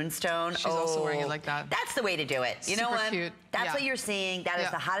rainbow moonstone. She's also wearing it like that. That's the way to do it. You know what? Cute. That's what you're seeing. That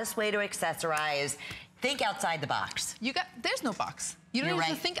is the hottest way to accessorize. Think outside the box. There's no box. You don't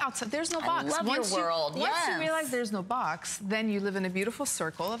have to think outside. There's no box. I love your world. Once you realize there's no box, then you live in a beautiful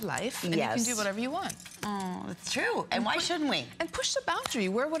circle of life, and you can do whatever you want. Oh, it's true. And why shouldn't we? And push the boundary.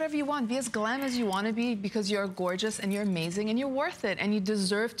 Wear whatever you want. Be as glam as you want to be, because you're gorgeous and you're amazing and you're worth it, and you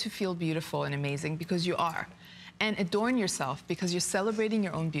deserve to feel beautiful and amazing because you are. And adorn yourself because you're celebrating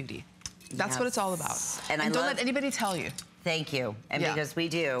your own beauty. That's what it's all about. And don't let anybody tell you. Thank you. And because we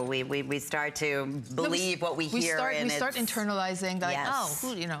do, we start to believe what we hear. We start internalizing that, yes.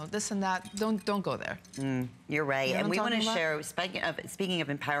 you know, this and that. Don't go there. You're right. You know and we want to share, speaking of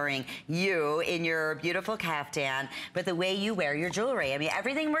empowering you in your beautiful caftan, but the way you wear your jewelry. I mean,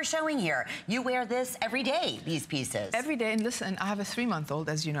 everything we're showing here, you wear this every day, these pieces. Every day. And listen, I have a 3-month-old,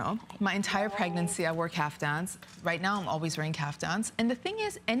 as you know. My entire pregnancy, I wore caftans. Right now, I'm always wearing caftans. And the thing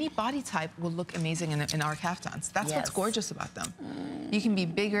is, any body type will look amazing in our caftans. That's what's gorgeous about them. You can be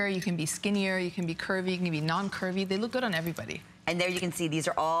bigger, you can be skinnier, you can be curvy, you can be non-curvy. They look good on everybody. And there you can see these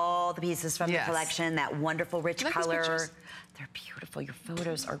are all the pieces from the collection, that wonderful rich color. They're beautiful. Your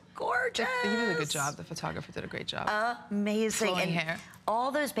photos are gorgeous. He did a good job. The photographer did a great job. Amazing. Flowing and hair.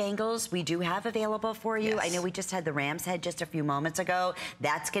 All those bangles we do have available for you. I know we just had the ram's head just a few moments ago.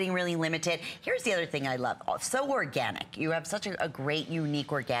 That's getting really limited. Here's the other thing I love. So organic. You have such a great,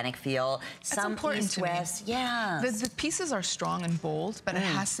 unique, organic feel. That's important East, to West. me. Yeah. The pieces are strong and bold, but it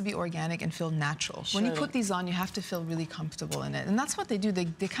has to be organic and feel natural. When you put these on, you have to feel really comfortable in it. And that's what they do.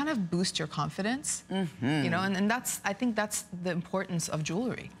 They kind of boost your confidence. You know, and I think that's the importance of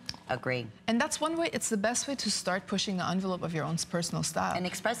jewelry. Agree. And that's one way, it's the best way to start pushing the envelope of your own personal style. And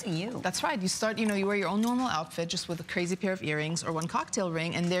expressing you. That's right. You start, you know, you wear your own normal outfit just with a crazy pair of earrings or one cocktail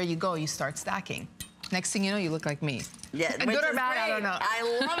ring, and there you go, you start stacking. Next thing you know, you look like me. Yeah, good or bad, I don't know.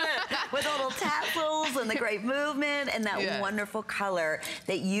 I love it. With all the tassels and the great movement and that wonderful color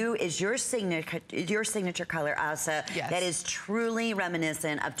that is your signature color, Asa. Yes. That is truly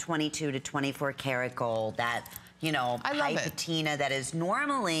reminiscent of 22 to 24 karat gold. That, you know, high patina that is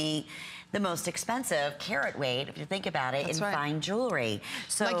normally the most expensive carat weight, if you think about it, in fine jewelry.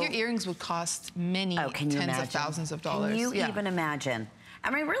 So, like your earrings would cost many tens of thousands of dollars. Can you even imagine? I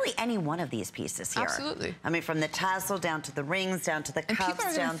mean, really, any one of these pieces here. Absolutely. I mean, from the tassle down to the rings, down to the cuffs, and people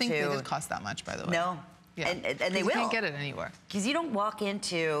are going to think they did cost that much, by the way. No. Yeah. And they will. You can't get it anywhere. Because you don't walk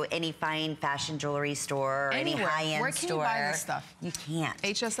into any fine fashion jewelry store or any high-end store. Where can you buy this stuff? You can't.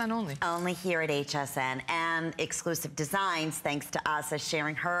 HSN only. Only here at HSN. And exclusive designs, thanks to Asa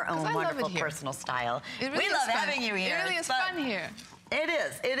sharing her own wonderful personal style. It really we love having you here. It really is fun here. It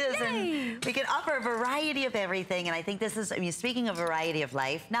is. Yay. And we can offer a variety of everything. And I think this is, I mean, speaking of variety of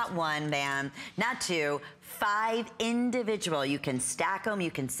life, not one, man, not two, 5 individual. You can stack them,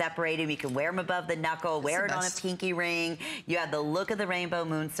 you can separate them, you can wear them above the knuckle, wear it on a pinky ring. You have the look of the rainbow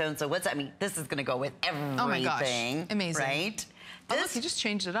moonstone. So I mean, this is going to go with everything. Oh my gosh. Amazing. Right? Oh, look, you just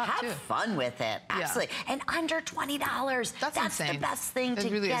changed it up, have too. Have fun with it. Absolutely. And under $20. That's insane. the best thing to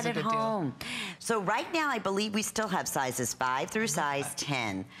really get at home. So right now, I believe we still have sizes 5 through size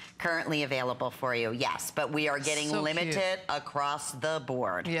 10 currently available for you. Yes, but we are getting limited across the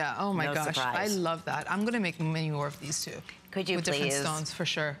board. Yeah, oh my gosh. Surprise. I love that. I'm going to make many more of these, too. Could you with please? Different stones, for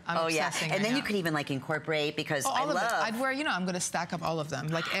sure. I'm obsessing and then right you could even like incorporate, because I love. I'd wear, you know, I'm going to stack up all of them,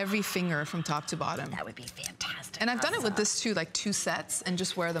 like every finger from top to bottom. That would be fantastic. And I've done it with this too, like 2 sets, and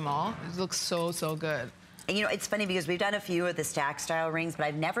just wear them all. It looks so, so good. And you know, it's funny because we've done a few of the stack style rings, but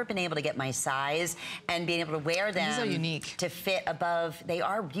I've never been able to get my size and being able to wear them. These are unique. To fit above, they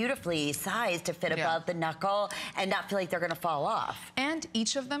are beautifully sized to fit above the knuckle and not feel like they're gonna fall off. And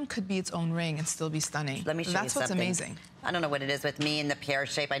each of them could be its own ring and still be stunning. Let me show you something. That's what's amazing. I don't know what it is with me and the pear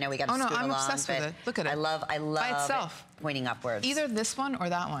shape. I know we got to scoot along. I'm obsessed with it. Look at it. I love By itself. Pointing upwards. Either this one or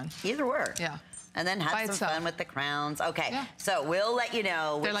that one. Either or. Yeah. And then have some fun with the crowns. Okay, yeah. So we'll let you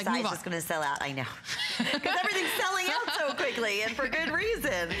know which size is going to sell out. I know. Because everything's selling out so quickly, and for good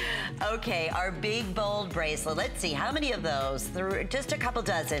reason. Okay, our big, bold bracelet. Let's see, how many of those? Just a couple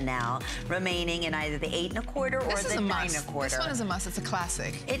dozen now, remaining in either the 8 1/4 or the 9 1/4. This one is a must. It's a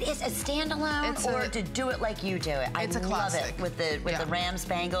classic. It is a standalone, or to do it like you do it. It's a classic. I love it with the ram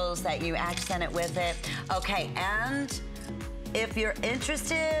spangles that you accent it with it. Okay, and if you're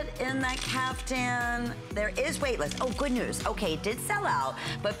interested in that caftan, there is waitlist. Oh, good news. Okay, it did sell out,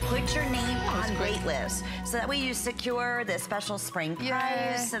 but put your name on waitlist. So that way you secure the special spring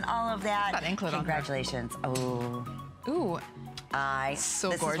price and all of that. That anklet Congratulations. On Ooh. So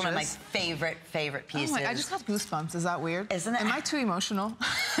this gorgeous. Is one of my favorite pieces. Oh my, I just got goosebumps. Is that weird? Isn't it? Am I too emotional?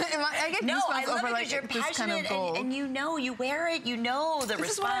 I get goosebumps I love over it, like you're this kind of gold. And you know, you wear it, you know the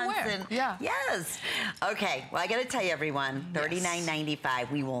response. Is what I wear. And yeah. Yes. Okay, well, I got to tell you, everyone, $39.95.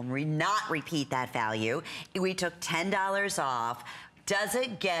 We will not repeat that value. We took $10 off. Does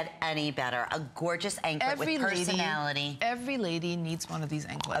it get any better? A gorgeous anklet with personality. Every lady needs one of these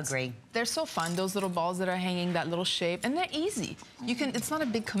anklets. Agree. They're so fun, those little balls that are hanging, that little shape, and they're easy. You can, it's not a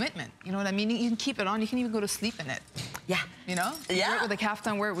big commitment, you know what I mean? You can keep it on, you can even go to sleep in it. Yeah. You know? Yeah. Wear it with a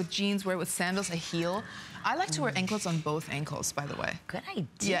caftan, wear it with jeans, wear it with sandals, a heel. I like to wear anklets on both ankles, by the way. Good idea.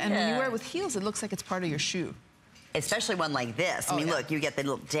 Yeah, and when you wear it with heels, it looks like it's part of your shoe. Especially one like this. I mean, look, you get the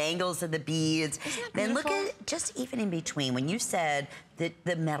little dangles of the beads. Then look at just even in between. When you said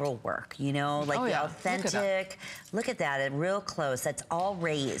the metal work, you know, like the authentic. Look at that, real close. That's all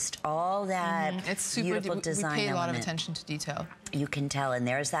raised. All that it's super beautiful design. We pay a lot of attention to detail. You can tell, and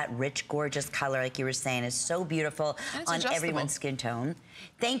there's that rich, gorgeous color, like you were saying, is so beautiful on everyone's skin tone.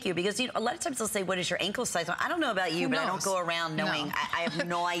 Thank you, because you know, a lot of times they'll say, "What is your ankle size?" I don't know about you, but I don't go around knowing. I have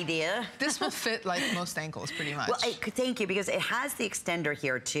no idea. This will fit like most ankles, pretty much. Well, thank you, because it has the extender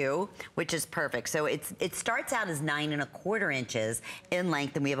here too, which is perfect. So it starts out as 9 1/4 inches in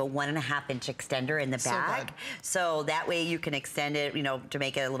length, and we have a 1 1/2 inch extender in the back. So that way you can extend it, you know, to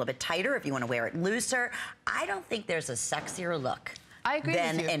make it a little bit tighter if you want to wear it looser. I don't think there's a sexier look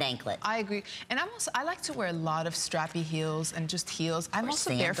than an anklet. I agree. And I like to wear a lot of strappy heels and just heels. I'm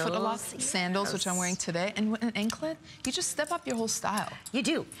also barefoot a lot. Sandals, which I'm wearing today. And with an anklet, you just step up your whole style. You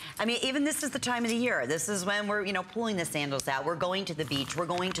do. I mean, even this is the time of the year. This is when we're, you know, pulling the sandals out. We're going to the beach. We're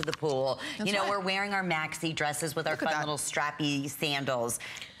going to the pool. You know, we're wearing our maxi dresses with our fun little strappy sandals.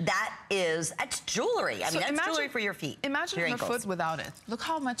 That's jewelry. I mean, that's jewelry for your feet. Imagine her foot without it. Look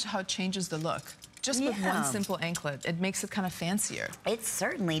how it changes the look. Just with one simple anklet, it makes it kind of fancier. It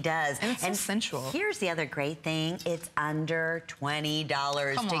certainly does. And it's so sensual. Here's the other great thing. It's under $20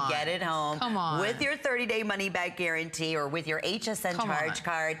 to get it home. Come on. With your 30-day money-back guarantee or with your HSN charge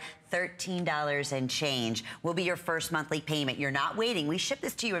card. $13 and change will be your first monthly payment. You're not waiting. We ship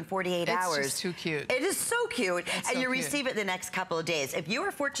this to you in 48 hours. It's just too cute. It is so cute. And you receive it the next couple of days. If you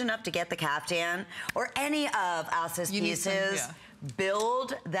are fortunate enough to get the caftan or any of Asa's pieces,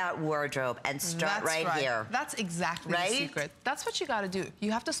 build that wardrobe and start here. That's exactly the secret. That's what you got to do.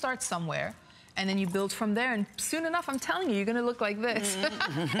 You have to start somewhere. And then you build from there, and soon enough, I'm telling you, you're gonna look like this.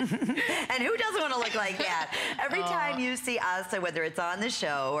 And who doesn't want to look like that? Every time you see Asa, whether it's on the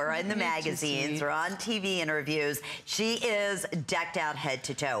show or in the magazines or on TV interviews, she is decked out head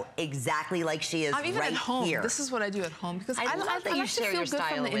to toe, exactly like she is even right at home. here. This is what I do at home because I love that you share your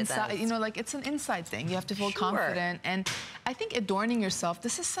style with us. You know, like it's an inside thing. You have to feel confident, and I think adorning yourself.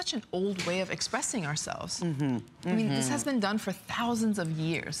 This is such an old way of expressing ourselves. I mean, this has been done for thousands of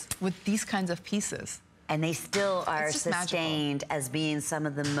years with these kinds of pieces. And they still are sustained as being some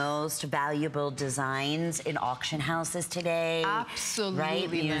of the most valuable designs in auction houses today. Absolutely, right?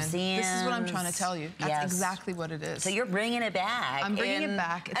 Museums. This is what I'm trying to tell you. That's exactly what it is. So you're bringing it back. I'm bringing it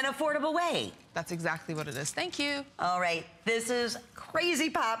back. An affordable way. That's exactly what it is. Thank you. All right. This is crazy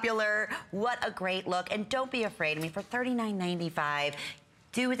popular. What a great look. And don't be afraid. I mean, for $39.95,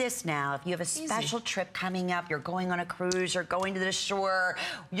 do this now. If you have a special trip coming up, you're going on a cruise, you're going to the shore,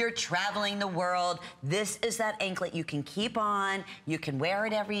 you're traveling the world, this is that anklet you can keep on, you can wear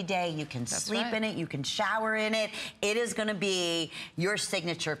it every day, you can sleep in it, you can shower in it. It is gonna be your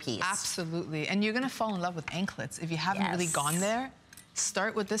signature piece. Absolutely, and you're gonna fall in love with anklets. If you haven't really gone there,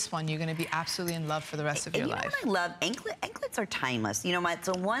 start with this one. You're going to be absolutely in love for the rest of your life. You know what I love? Anklets are timeless. You know, it's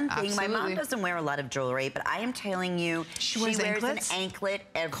the one thing. My mom doesn't wear a lot of jewelry, but I am telling you, she wears an anklet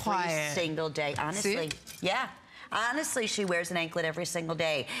every single day. Honestly, honestly, she wears an anklet every single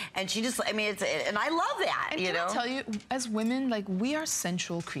day, and she just, I mean, and I love that. And can I tell you, as women, like, we are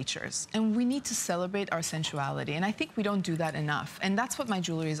sensual creatures, and we need to celebrate our sensuality, and I think we don't do that enough, and that's what my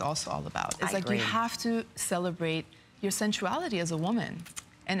jewelry is also all about. It's like you have to celebrate your sensuality as a woman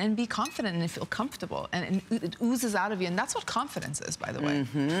and be confident and feel comfortable, and it oozes out of you, and that's what confidence is, by the way.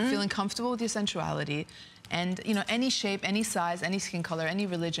 Feeling comfortable with your sensuality, and you know, any shape, any size, any skin color, any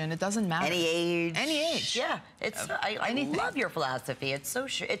religion, it doesn't matter. Any age. Any age. Yeah, it's I love your philosophy. It's so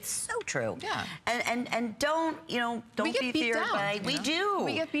true. Yeah. And don't, you know, don't be feared by. We do.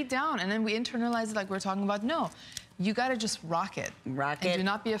 We get beat down, and then we internalize it like we're talking about. No. You gotta just rock it. Rock it. And do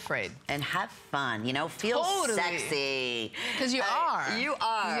not be afraid. And have fun, you know, feel sexy. Because you are. You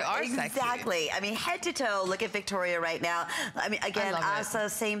are. You are exactly. Sexy. I mean, head to toe, look at Victoria right now. I mean, again, Asa,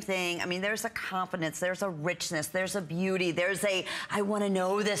 same thing. I mean, there's a confidence, there's a richness, there's a beauty, there's a, I wanna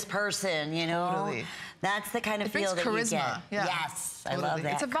know this person, you know? Totally. That's the kind of feel that you get. Yeah. Yes, I love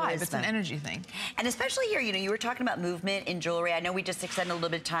that. It's a vibe, it's an energy thing. And especially here, you know, you were talking about movement in jewelry. I know we just extended a little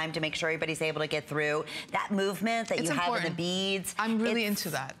bit of time to make sure everybody's able to get through. That movement that you have in the beads. I'm really into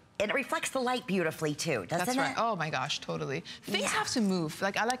that. And it reflects the light beautifully too, doesn't it? That's right. Oh my gosh, totally. Things have to move.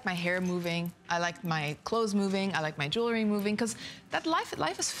 Like, I like my hair moving, I like my clothes moving, I like my jewelry moving, because that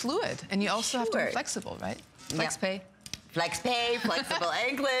life is fluid, and you also have to be flexible, right? Flex pay. Flex pay, flexible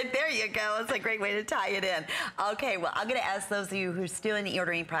anklet. There you go. It's a great way to tie it in. Okay, well, I'm going to ask those of you who are still in the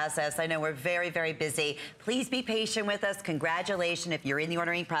ordering process. I know we're very, very busy. Please be patient with us. Congratulations. If you're in the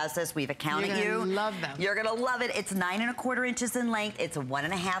ordering process, we've accounted you. You're going to love them. You're going to love it. It's 9 1/4 inches in length. It's a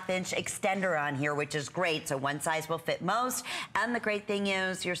 1.5 inch extender on here, which is great. So one size will fit most. And the great thing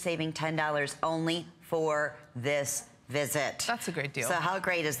is you're saving $10 only for this visit. That's a great deal. So how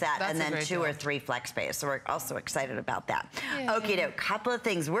great is that? That's and then 2 deal. or 3 flex space. So we're also excited about that. Yay. Okay, a couple of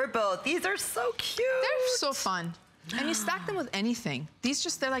things. These are so cute. They're so fun. And you stack them with anything.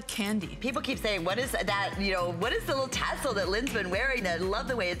 They're like candy. People keep saying, what is that, what is the little tassel that Lynn's been wearing? I love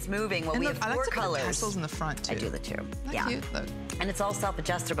the way it's moving. Well, and we look, have 4 I like to colors. put tassels in the front, too. I do the too. Isn't that cute? Look. And it's all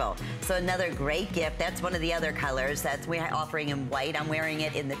self-adjustable. So another great gift. That's one of the other colors. We're offering in white. I'm wearing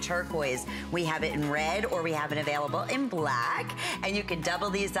it in the turquoise. We have it in red, or we have it available in black. And you can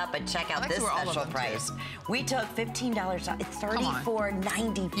double these up and check out this special price. We took $15 off. It's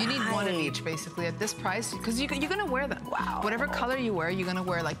 $34.95. You need one of each, basically, at this price, because you're going to wear them. Wow. Whatever color you wear, you're going to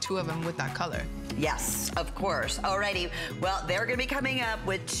wear like 2 of them with that color. Yes, of course. Alrighty. Well, they're going to be coming up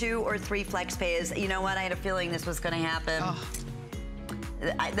with 2 or 3 flex pays. You know what? I had a feeling this was going to happen. Oh.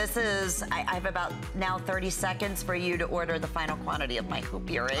 I have about now 30 seconds for you to order the final quantity of my hoop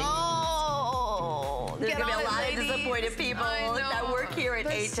earring. Oh, there's going to be a lot of disappointed people that work here at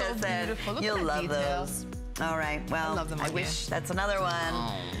HSN. So You'll love those. All right, well, I wish that's another one.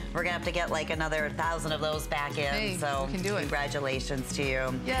 Oh. We're gonna have to get like another 1,000 of those back in. Hey, so we can do it. Congratulations to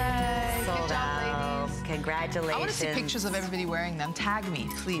you. Yay! Sold Good job, out. ladies. Congratulations. I want to see pictures of everybody wearing them. Tag me,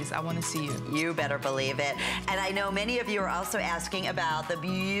 please. I want to see you. You better believe it. And I know many of you are also asking about the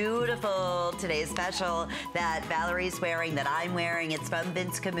beautiful today's special that Valerie's wearing, that I'm wearing. It's from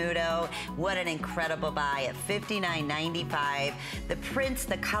Vince Camuto. What an incredible buy at $59.95. The prints,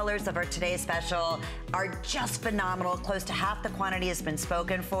 the colors of our today's special are just phenomenal. Close to half the quantity has been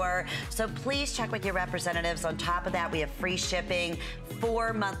spoken for. So please check with your representatives. On top of that, we have free shipping,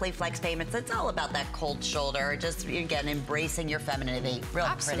 4 monthly flex payments. It's all about that cold shoulder. Just, again, embracing your femininity. Real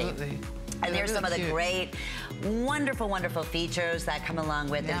Absolutely. pretty. And there's some of the great, wonderful, wonderful features that come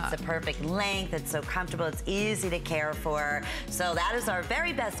along with it. It's the perfect length. It's so comfortable. It's easy to care for. So that is our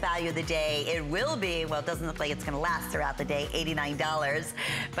very best value of the day. It will be, well, it doesn't look like it's going to last throughout the day, $89.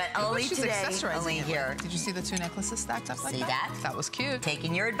 But only today, only here. Did you see the 2 necklaces stacked up like that? See that? That was cute.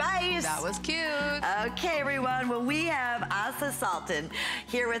 Taking your advice. That was cute. Okay, everyone. Well, we have Asa Soltan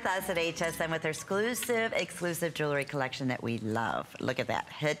here with us at HSN with her exclusive jewelry collection that we love. Look at that,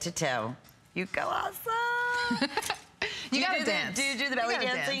 head to toe. You go, Asa. You gotta dance. Do you do the belly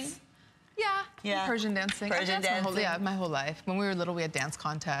dancing? Dance. Yeah. Persian dancing. Persian dancing. My whole life. When we were little, we had dance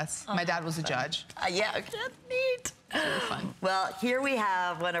contests. My dad was a judge. Yeah, that's neat. It's really fun. Well, here we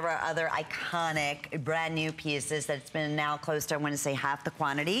have one of our other iconic brand new pieces that's been now close to, I want to say, half the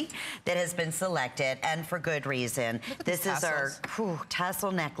quantity that has been selected, and for good reason. This is our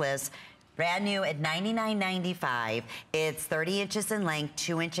tassel necklace. Brand new at $99.95. It's 30 inches in length,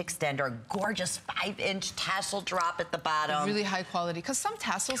 2-inch extender, gorgeous 5-inch tassel drop at the bottom. Really high quality, because some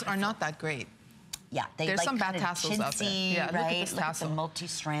tassels are not that great. Yeah, there's like some bad tassels out there. Yeah, right? Look at this tassel. Look at the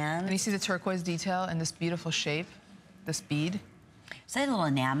multi-strand. And you see the turquoise detail and this beautiful shape, this bead. Is that a little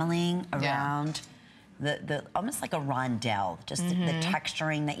enameling around? The almost like a rondelle, just the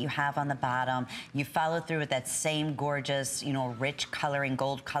texturing that you have on the bottom. You follow through with that same gorgeous, rich coloring,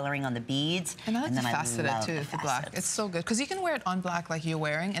 gold coloring on the beads. And I like the faceted too, the black. It's so good, because you can wear it on black like you're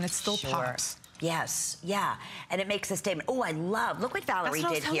wearing, and it still pops. Yes, yeah, and it makes a statement. Oh, I love, look what Valerie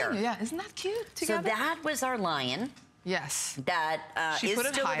did here. Yeah, isn't that cute together? So that was our lion. Yes. That is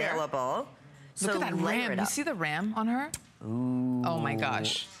still available. Look at that ram. You see the ram on her? Ooh. Oh my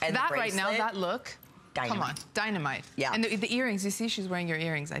gosh. And that right now, that look. Dynamite. Come on, dynamite. Yeah. And the earrings, you see she's wearing your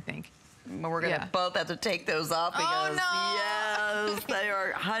earrings, I think. We're going to both have to take those off because, yes, they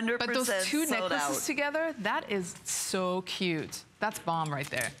are 100% But those 2 necklaces out. together, that is so cute. That's bomb right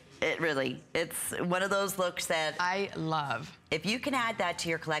there. It really, it's one of those looks that I love. If you can add that to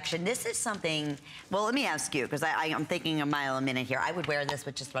your collection, this is something, well, let me ask you, because I'm thinking a mile a minute here. I would wear this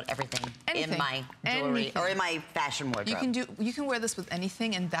with just about everything in my jewelry or in my fashion wardrobe. You can wear this with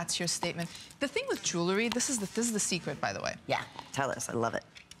anything, and that's your statement. The thing with jewelry, this is the secret, by the way. Yeah, tell us, I love it.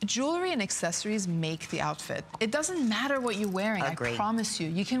 Jewelry and accessories make the outfit. It doesn't matter what you're wearing, I promise you.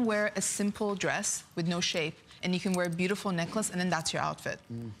 You can wear a simple dress with no shape, and you can wear a beautiful necklace, and then that's your outfit.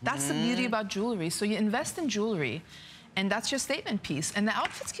 That's the beauty about jewelry. So you invest in jewelry, and that's your statement piece. And the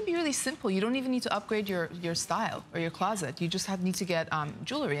outfits can be really simple. You don't even need to upgrade your style or your closet. You just need to get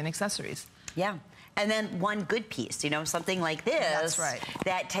jewelry and accessories. Yeah. And then one good piece, you know, something like this. That's right.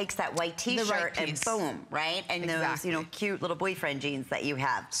 That takes that white t-shirt and boom, right? And those, you know, cute little boyfriend jeans that you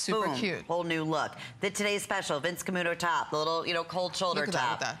have. Super boom, cute. Whole new look. The today's special, Vince Camuto top, the little, you know, cold shoulder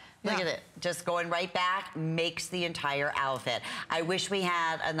top. Look at it. Just going right back makes the entire outfit. I wish we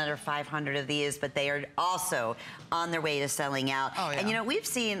had another 500 of these, but they are also on their way to selling out. Oh, yeah. And, you know, we've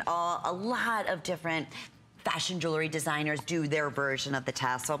seen a lot of different fashion jewelry designers do their version of the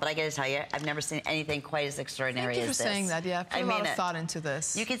tassel, but I gotta tell you, I've never seen anything quite as extraordinary as this. Thank you for saying that, yeah. Put a lot of thought into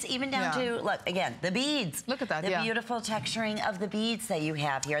this. You can see even down to, look, again, the beads. Look at that, The beautiful texturing of the beads that you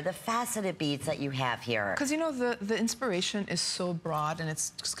have here, the faceted beads that you have here. Because, you know, the inspiration is so broad and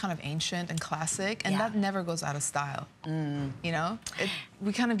it's just kind of ancient and classic, and that never goes out of style. You know?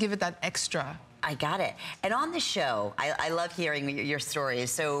 We kind of give it that extra. I got it. And on the show, I love hearing your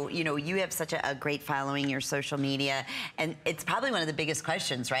stories. So, you know, you have such a great following, your social media, and it's probably one of the biggest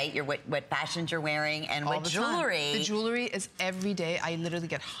questions, right? What fashions you're wearing and what jewelry. The jewelry is every day. I literally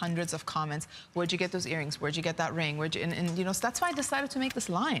get hundreds of comments. Where'd you get those earrings? Where'd you get that ring? Where'd you, and you know, so that's why I decided to make this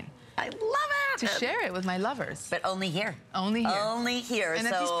line. I love it. To share it with my lovers. But only here. Only here. Only here. And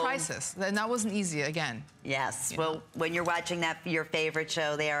at these prices. And that wasn't easy, again. Yes. Well, when you're watching your favorite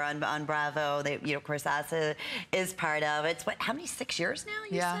show there on Bravo, you know, of course, Asa is part of it. It's what, how many, 6 years now,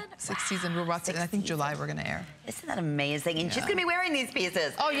 you said? 6 seasons. We're watching, I think July we're going to air. Isn't that amazing? And she's going to be wearing these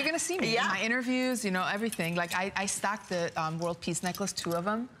pieces. Oh, you're going to see me. Yeah. My interviews, you know, everything. Like, I stacked the World Peace Necklace, 2 of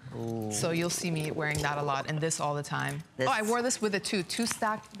them. Ooh. So you'll see me wearing that a lot and this all the time. Oh, I wore this with it too. 2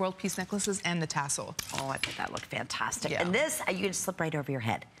 stacked World Peace Necklaces and the tassel. Oh, I think that looked fantastic. Yeah. And this, you can just slip right over your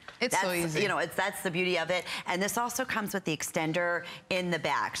head. It's so easy. You know, that's the beauty of it. And this also comes with the extender in the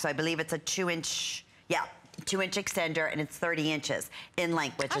back. So I believe it's a 2-inch, 2-inch extender, and it's 30 inches in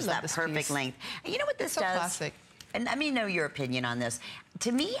length, which is that perfect length. And you know what this does? Classic. And let me know your opinion on this.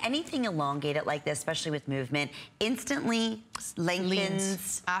 To me, anything elongated like this, especially with movement, instantly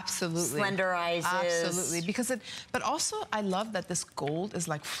lengthens, absolutely, slenderizes. Absolutely, because but also I love that this gold is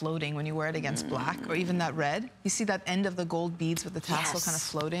like floating when you wear it against black, or even that red. You see that end of the gold beads with the tassel kind of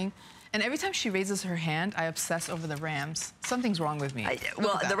floating. And every time she raises her hand, I obsess over the rams. Something's wrong with me.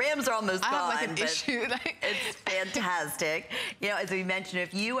 Well, the rams are almost gone. I have like an issue. It's fantastic. You know, as we mentioned,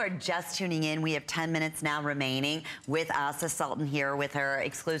 if you are just tuning in, we have 10 minutes now remaining with Asa Soltan here with her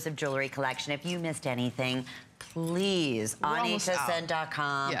exclusive jewelry collection. If you missed anything, please, on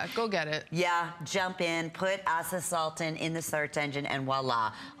HSN.com. Yeah, go get it. Yeah, jump in, put Asa Soltan in the search engine, and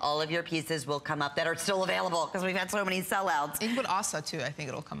voila. All of your pieces will come up that are still available because we've had so many sellouts. You can put Asa, too. I think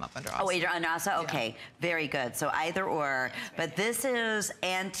it'll come up under Asa. Oh, wait, under Asa? Okay, very good. So either or. But this is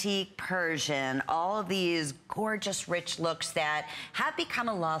antique Persian. All of these gorgeous, rich looks that have become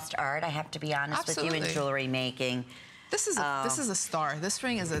a lost art, I have to be honest with you, in jewelry making. This is a star. This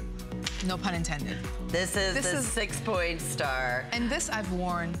ring is a, no pun intended. This is the 6-point star. And this I've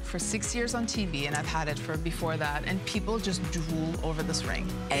worn for 6 years on TV, and I've had it for before that, and people just drool over this ring.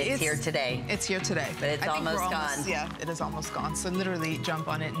 And it's here today. It's here today. But it's almost gone. Yeah, it is almost gone. So literally jump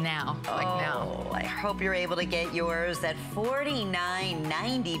on it now, like now. I hope you're able to get yours at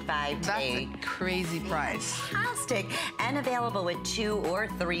 $49.95. That's a crazy price. Fantastic. And available with 2 or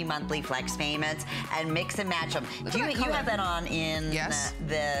 3 monthly flex payments, and mix and match them. You have that on in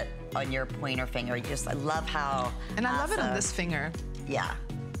on your pointer finger. I love how. And I love it on this finger. Yeah.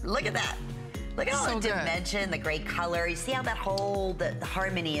 Look at that. Look at all the dimension, the great color. You see how that whole the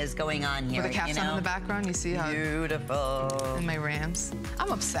harmony is going on here. With the capstone in the background, you see how beautiful. And my rams.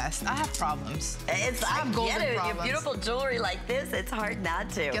 I'm obsessed. I have problems. I get it. You have beautiful jewelry like this. It's hard not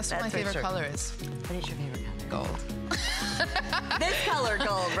to. Guess what my favorite color is? What is your favorite color? Gold. This color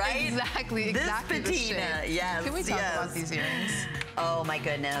gold, right? Exactly. This patina. Yes. Can we talk about these earrings? Oh my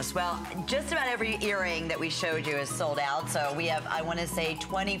goodness. Well, just about every earring that we showed you is sold out. So we have, I want to say,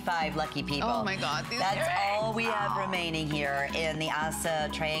 25 lucky people. Oh my God. That's all we have remaining here in the Asa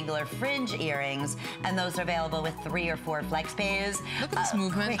triangular fringe earrings. And those are available with 3 or 4 flex pays. Look at this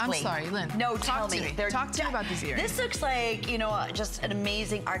movement. Quickly. I'm sorry, Lynn. No, talk to me. Talk to me about these earrings. This looks like, you know, just an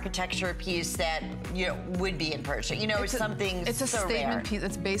amazing architecture piece that, you know, would be in Persia. You know, it's something It's a so statement rare. piece.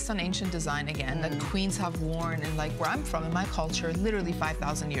 It's based on ancient design again that queens have worn, and like where I'm from, in my culture, literally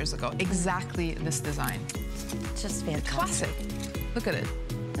 5,000 years ago. Exactly this design. Just fantastic. Classic. Look at it.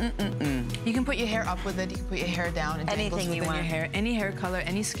 You can put your hair up with it. You can put your hair down. And anything you want. Your hair. Any hair color,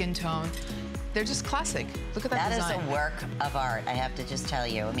 any skin tone. they're just classic. Look at that design. That is a work of art, I have to just tell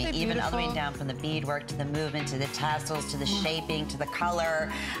you. I mean, even all the way down from the beadwork to the movement, to the tassels, to the shaping, to the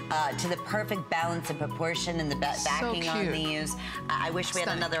color, to the perfect balance and proportion and the backing on these. I wish we had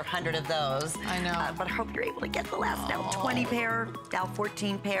another 100 of those. I know. But I hope you're able to get the last now 20 pair, now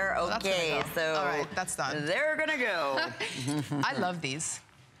 14 pair. Okay, so all right, that's done. They're gonna go. I love these.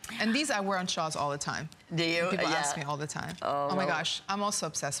 And these I wear on shawls all the time. Do you? People ask me all the time. Oh my gosh, I'm also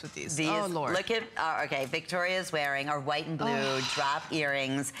obsessed with these. Oh Lord. Look at, okay, Victoria's wearing our white and blue drop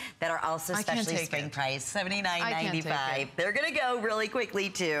earrings that are also specially spring price, $79.95. They're gonna go really quickly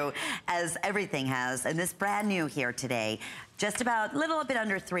too, as everything has. And this brand new here today, just about a little bit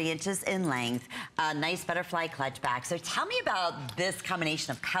under 3 inches in length, nice butterfly clutch back. So tell me about this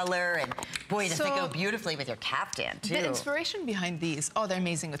combination of color, and boy, does it go beautifully with your caftan too. The inspiration behind these, they're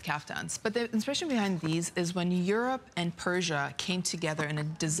amazing with caftans, but the inspiration behind these is when Europe and Persia came together in a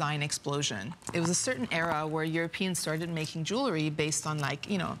design explosion. It was a certain era where Europeans started making jewelry based on, like,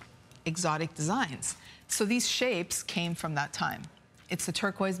 you know, exotic designs. So these shapes came from that time. It's the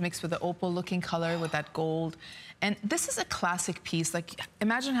turquoise mixed with the opal-looking color with that gold. And this is a classic piece. Like,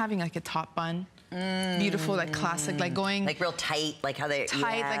 imagine having like a top bun, beautiful, like classic, like going... Like real tight, like how they...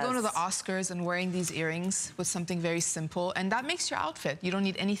 Tight, like going to the Oscars and wearing these earrings with something very simple. And that makes your outfit. You don't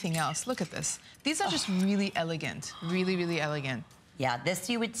need anything else. Look at this. These are just really elegant, really, really elegant. Yeah, this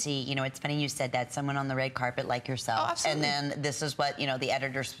you would see, you know, it's funny you said that, someone on the red carpet like yourself. Oh, absolutely. And then this is what, you know, the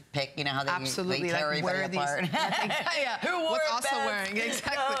editors pick, you know, how they tear everybody apart. Yeah. Who wore What's it also best? wearing,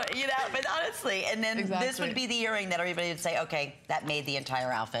 exactly. You know, but honestly, and then this would be the earring that everybody would say, okay, that made the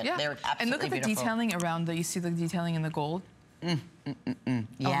entire outfit. Yeah. They're absolutely and look at the beautiful. detailing around the, you see the detailing in the gold? Yes. Oh,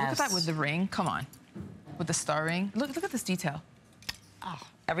 look at that with the ring, come on. With the star ring. Look at this detail. Oh,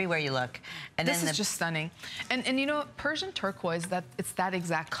 everywhere you look. And this is just stunning. And you know, Persian turquoise, it's that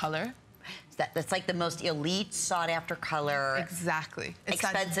exact color. That's like the most elite, sought-after color. Exactly. It's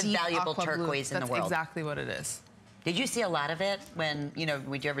expensive, valuable turquoise in the world. That's exactly what it is. Did you see a lot of it when, you know,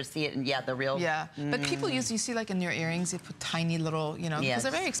 would you ever see it in, the real? Yeah, but people you see like in their earrings, they put tiny little, you know, because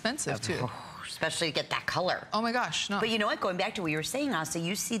they're very expensive too. Especially to get that color. Oh my gosh, no. But you know what, going back to what you were saying, Asa,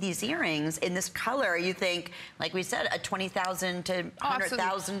 you see these earrings in this color, you think, like we said, a $20,000 to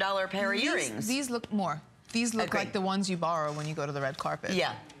 $100,000 pair of earrings. These look more. These look like the ones you borrow when you go to the red carpet.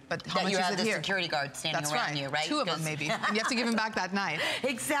 Yeah. But how much is it here? You have the security guard standing around you, right? 2 of them, maybe. And you have to give them back that night.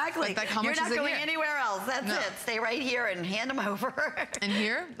 Exactly. Like, how much You're is not it going here? anywhere else. That's it. Stay right here and hand them over. And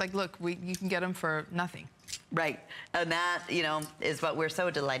here, like, look, you can get them for nothing. Right. And that, you know, is what we're so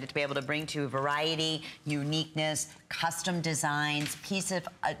delighted to be able to bring to you. Variety, uniqueness, custom designs, piece of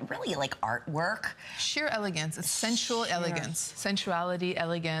really like artwork. Sheer elegance, a sensual elegance. Sensuality,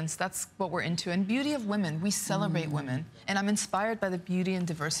 elegance, that's what we're into. And beauty of women, we celebrate women. And I'm inspired by the beauty and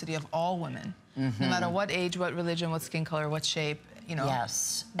diversity of all women. No matter what age, what religion, what skin color, what shape. You know,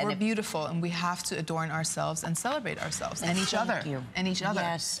 we're beautiful, and we have to adorn ourselves and celebrate ourselves and each other. And each other.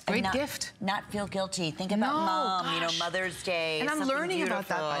 Yes. Great gift. Not feel guilty. Think about mom, you know, Mother's Day. And I'm learning about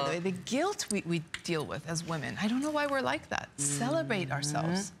that, by the way. The guilt we deal with as women. I don't know why we're like that. Celebrate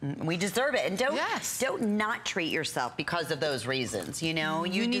ourselves. We deserve it. And don't not treat yourself because of those reasons. You know,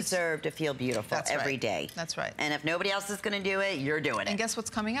 you deserve to feel beautiful every day. That's right. And if nobody else is going to do it, you're doing it. And guess what's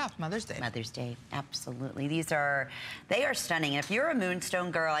coming up? Mother's Day. Mother's Day. Absolutely. They are stunning. And if you're a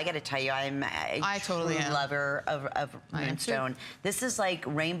moonstone girl, I got to tell you, I totally am. Lover of moonstone. This is like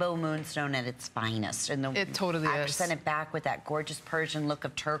rainbow moonstone at its finest. And it totally is. Accent it back with that gorgeous Persian look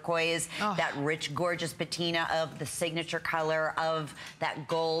of turquoise, that rich, gorgeous patina of the signature color of that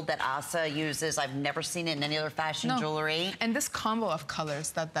gold that Asa uses. I've never seen it in any other fashion jewelry. And this combo of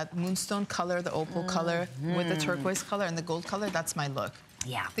colors, that moonstone color, the opal color, with the turquoise color and the gold color, that's my look.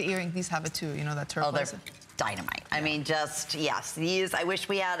 Yeah. The earring, these have it too, you know, that turquoise. Oh, dynamite. I mean, just, yes, these, I wish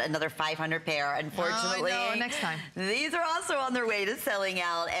we had another 500 pair. Unfortunately, no, next time. These are also on their way to selling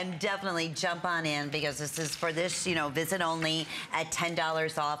out, and definitely jump on in because this is for this, you know, visit only at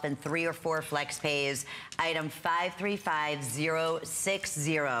 $10 off and 3 or 4 flex pays. Item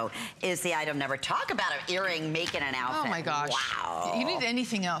 535060 is the item number. Talk about an earring making an outfit. Oh my gosh. Wow. You need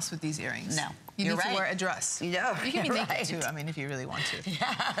anything else with these earrings. No. You need to wear a dress. No, you can be naked too, I mean, if you really want to.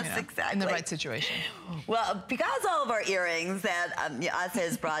 Yes, exactly. In the right situation. Well, because all of our earrings that Asa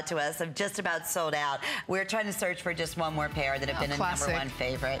has brought to us have just about sold out, we're trying to search for just one more pair that have been a #1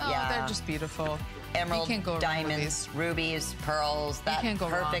 favorite. They're just beautiful. Emerald, diamonds, rubies, pearls, that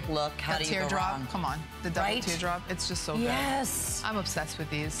perfect look. How do you go wrong? Come on, the double teardrop, it's just so good. Yes. I'm obsessed with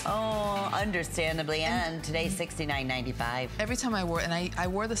these. Oh, understandably, and today's $69.95. Every time I wore, and I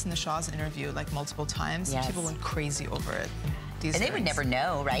wore this in the Shaw's interview like multiple times, people went crazy over it. these And they earrings. would never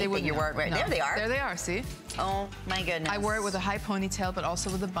know, right? They that wouldn't you know. weren't wearing. No. There they are. There they are, see? Oh, my goodness. I wore it with a high ponytail, but also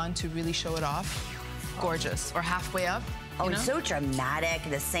with a bun to really show it off. Gorgeous. Or halfway up. Oh, you know? it's so dramatic.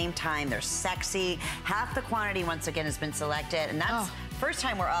 At the same time, they're sexy. Half the quantity, once again, has been selected. And that's first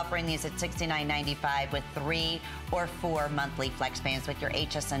time we're offering these at $69.95 with 3 or 4 monthly flex payments with your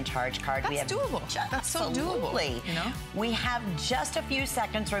HSN charge card. That's doable. That's so doable. You know? We have just a few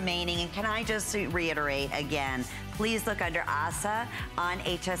seconds remaining. And can I just reiterate again, please look under Asa on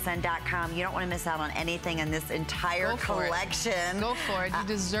hsn.com. You don't want to miss out on anything in this entire collection. Go for it. You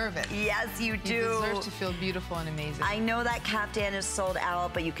deserve it. Yes, you do. You deserve to feel beautiful and amazing. I know that caftan is sold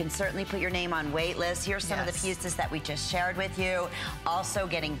out, but you can certainly put your name on wait list. Here's some of the pieces that we just shared with you. Also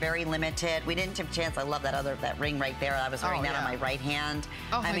getting very limited. We didn't have a chance. I love that ring right there. I was wearing that on my right hand.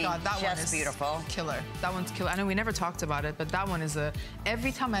 Oh my God, that one is beautiful. Killer. That one's killer. I know we never talked about it, but that one is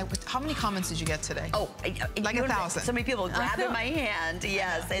every time how many comments did you get today? Oh, like 1,000. So many people grabbing my hand.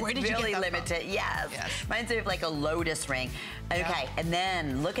 Yes, it's Where did you really get that limited. from? Yes. Reminds me of like a lotus ring. Okay, and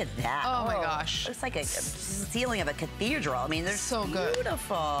then look at that. Oh my gosh. Looks like a ceiling of a cathedral. I mean, they're so good.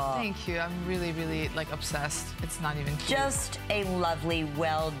 Beautiful. Thank you. I'm really, really like obsessed. It's not even cute. Just a lovely,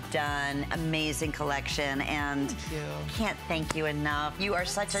 well done, amazing collection, and can't thank you enough. You are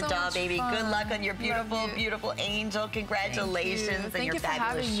such a doll, baby. Fun. Good luck on your beautiful, beautiful angel. Congratulations on your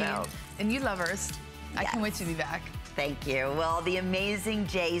fabulous show. And you lovers, I can't wait to be back. Thank you. Well, the amazing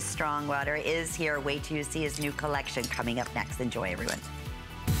Jay Strongwater is here. Wait till you see his new collection coming up next. Enjoy, everyone.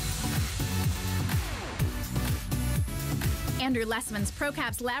 Andrew Lessman's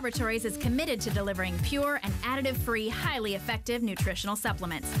ProCaps Laboratories is committed to delivering pure and additive-free, highly effective nutritional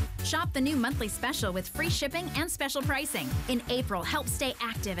supplements. Shop the new monthly special with free shipping and special pricing. In April, help stay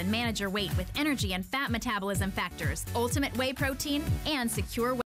active and manage your weight with energy and fat metabolism factors, ultimate whey protein, and secure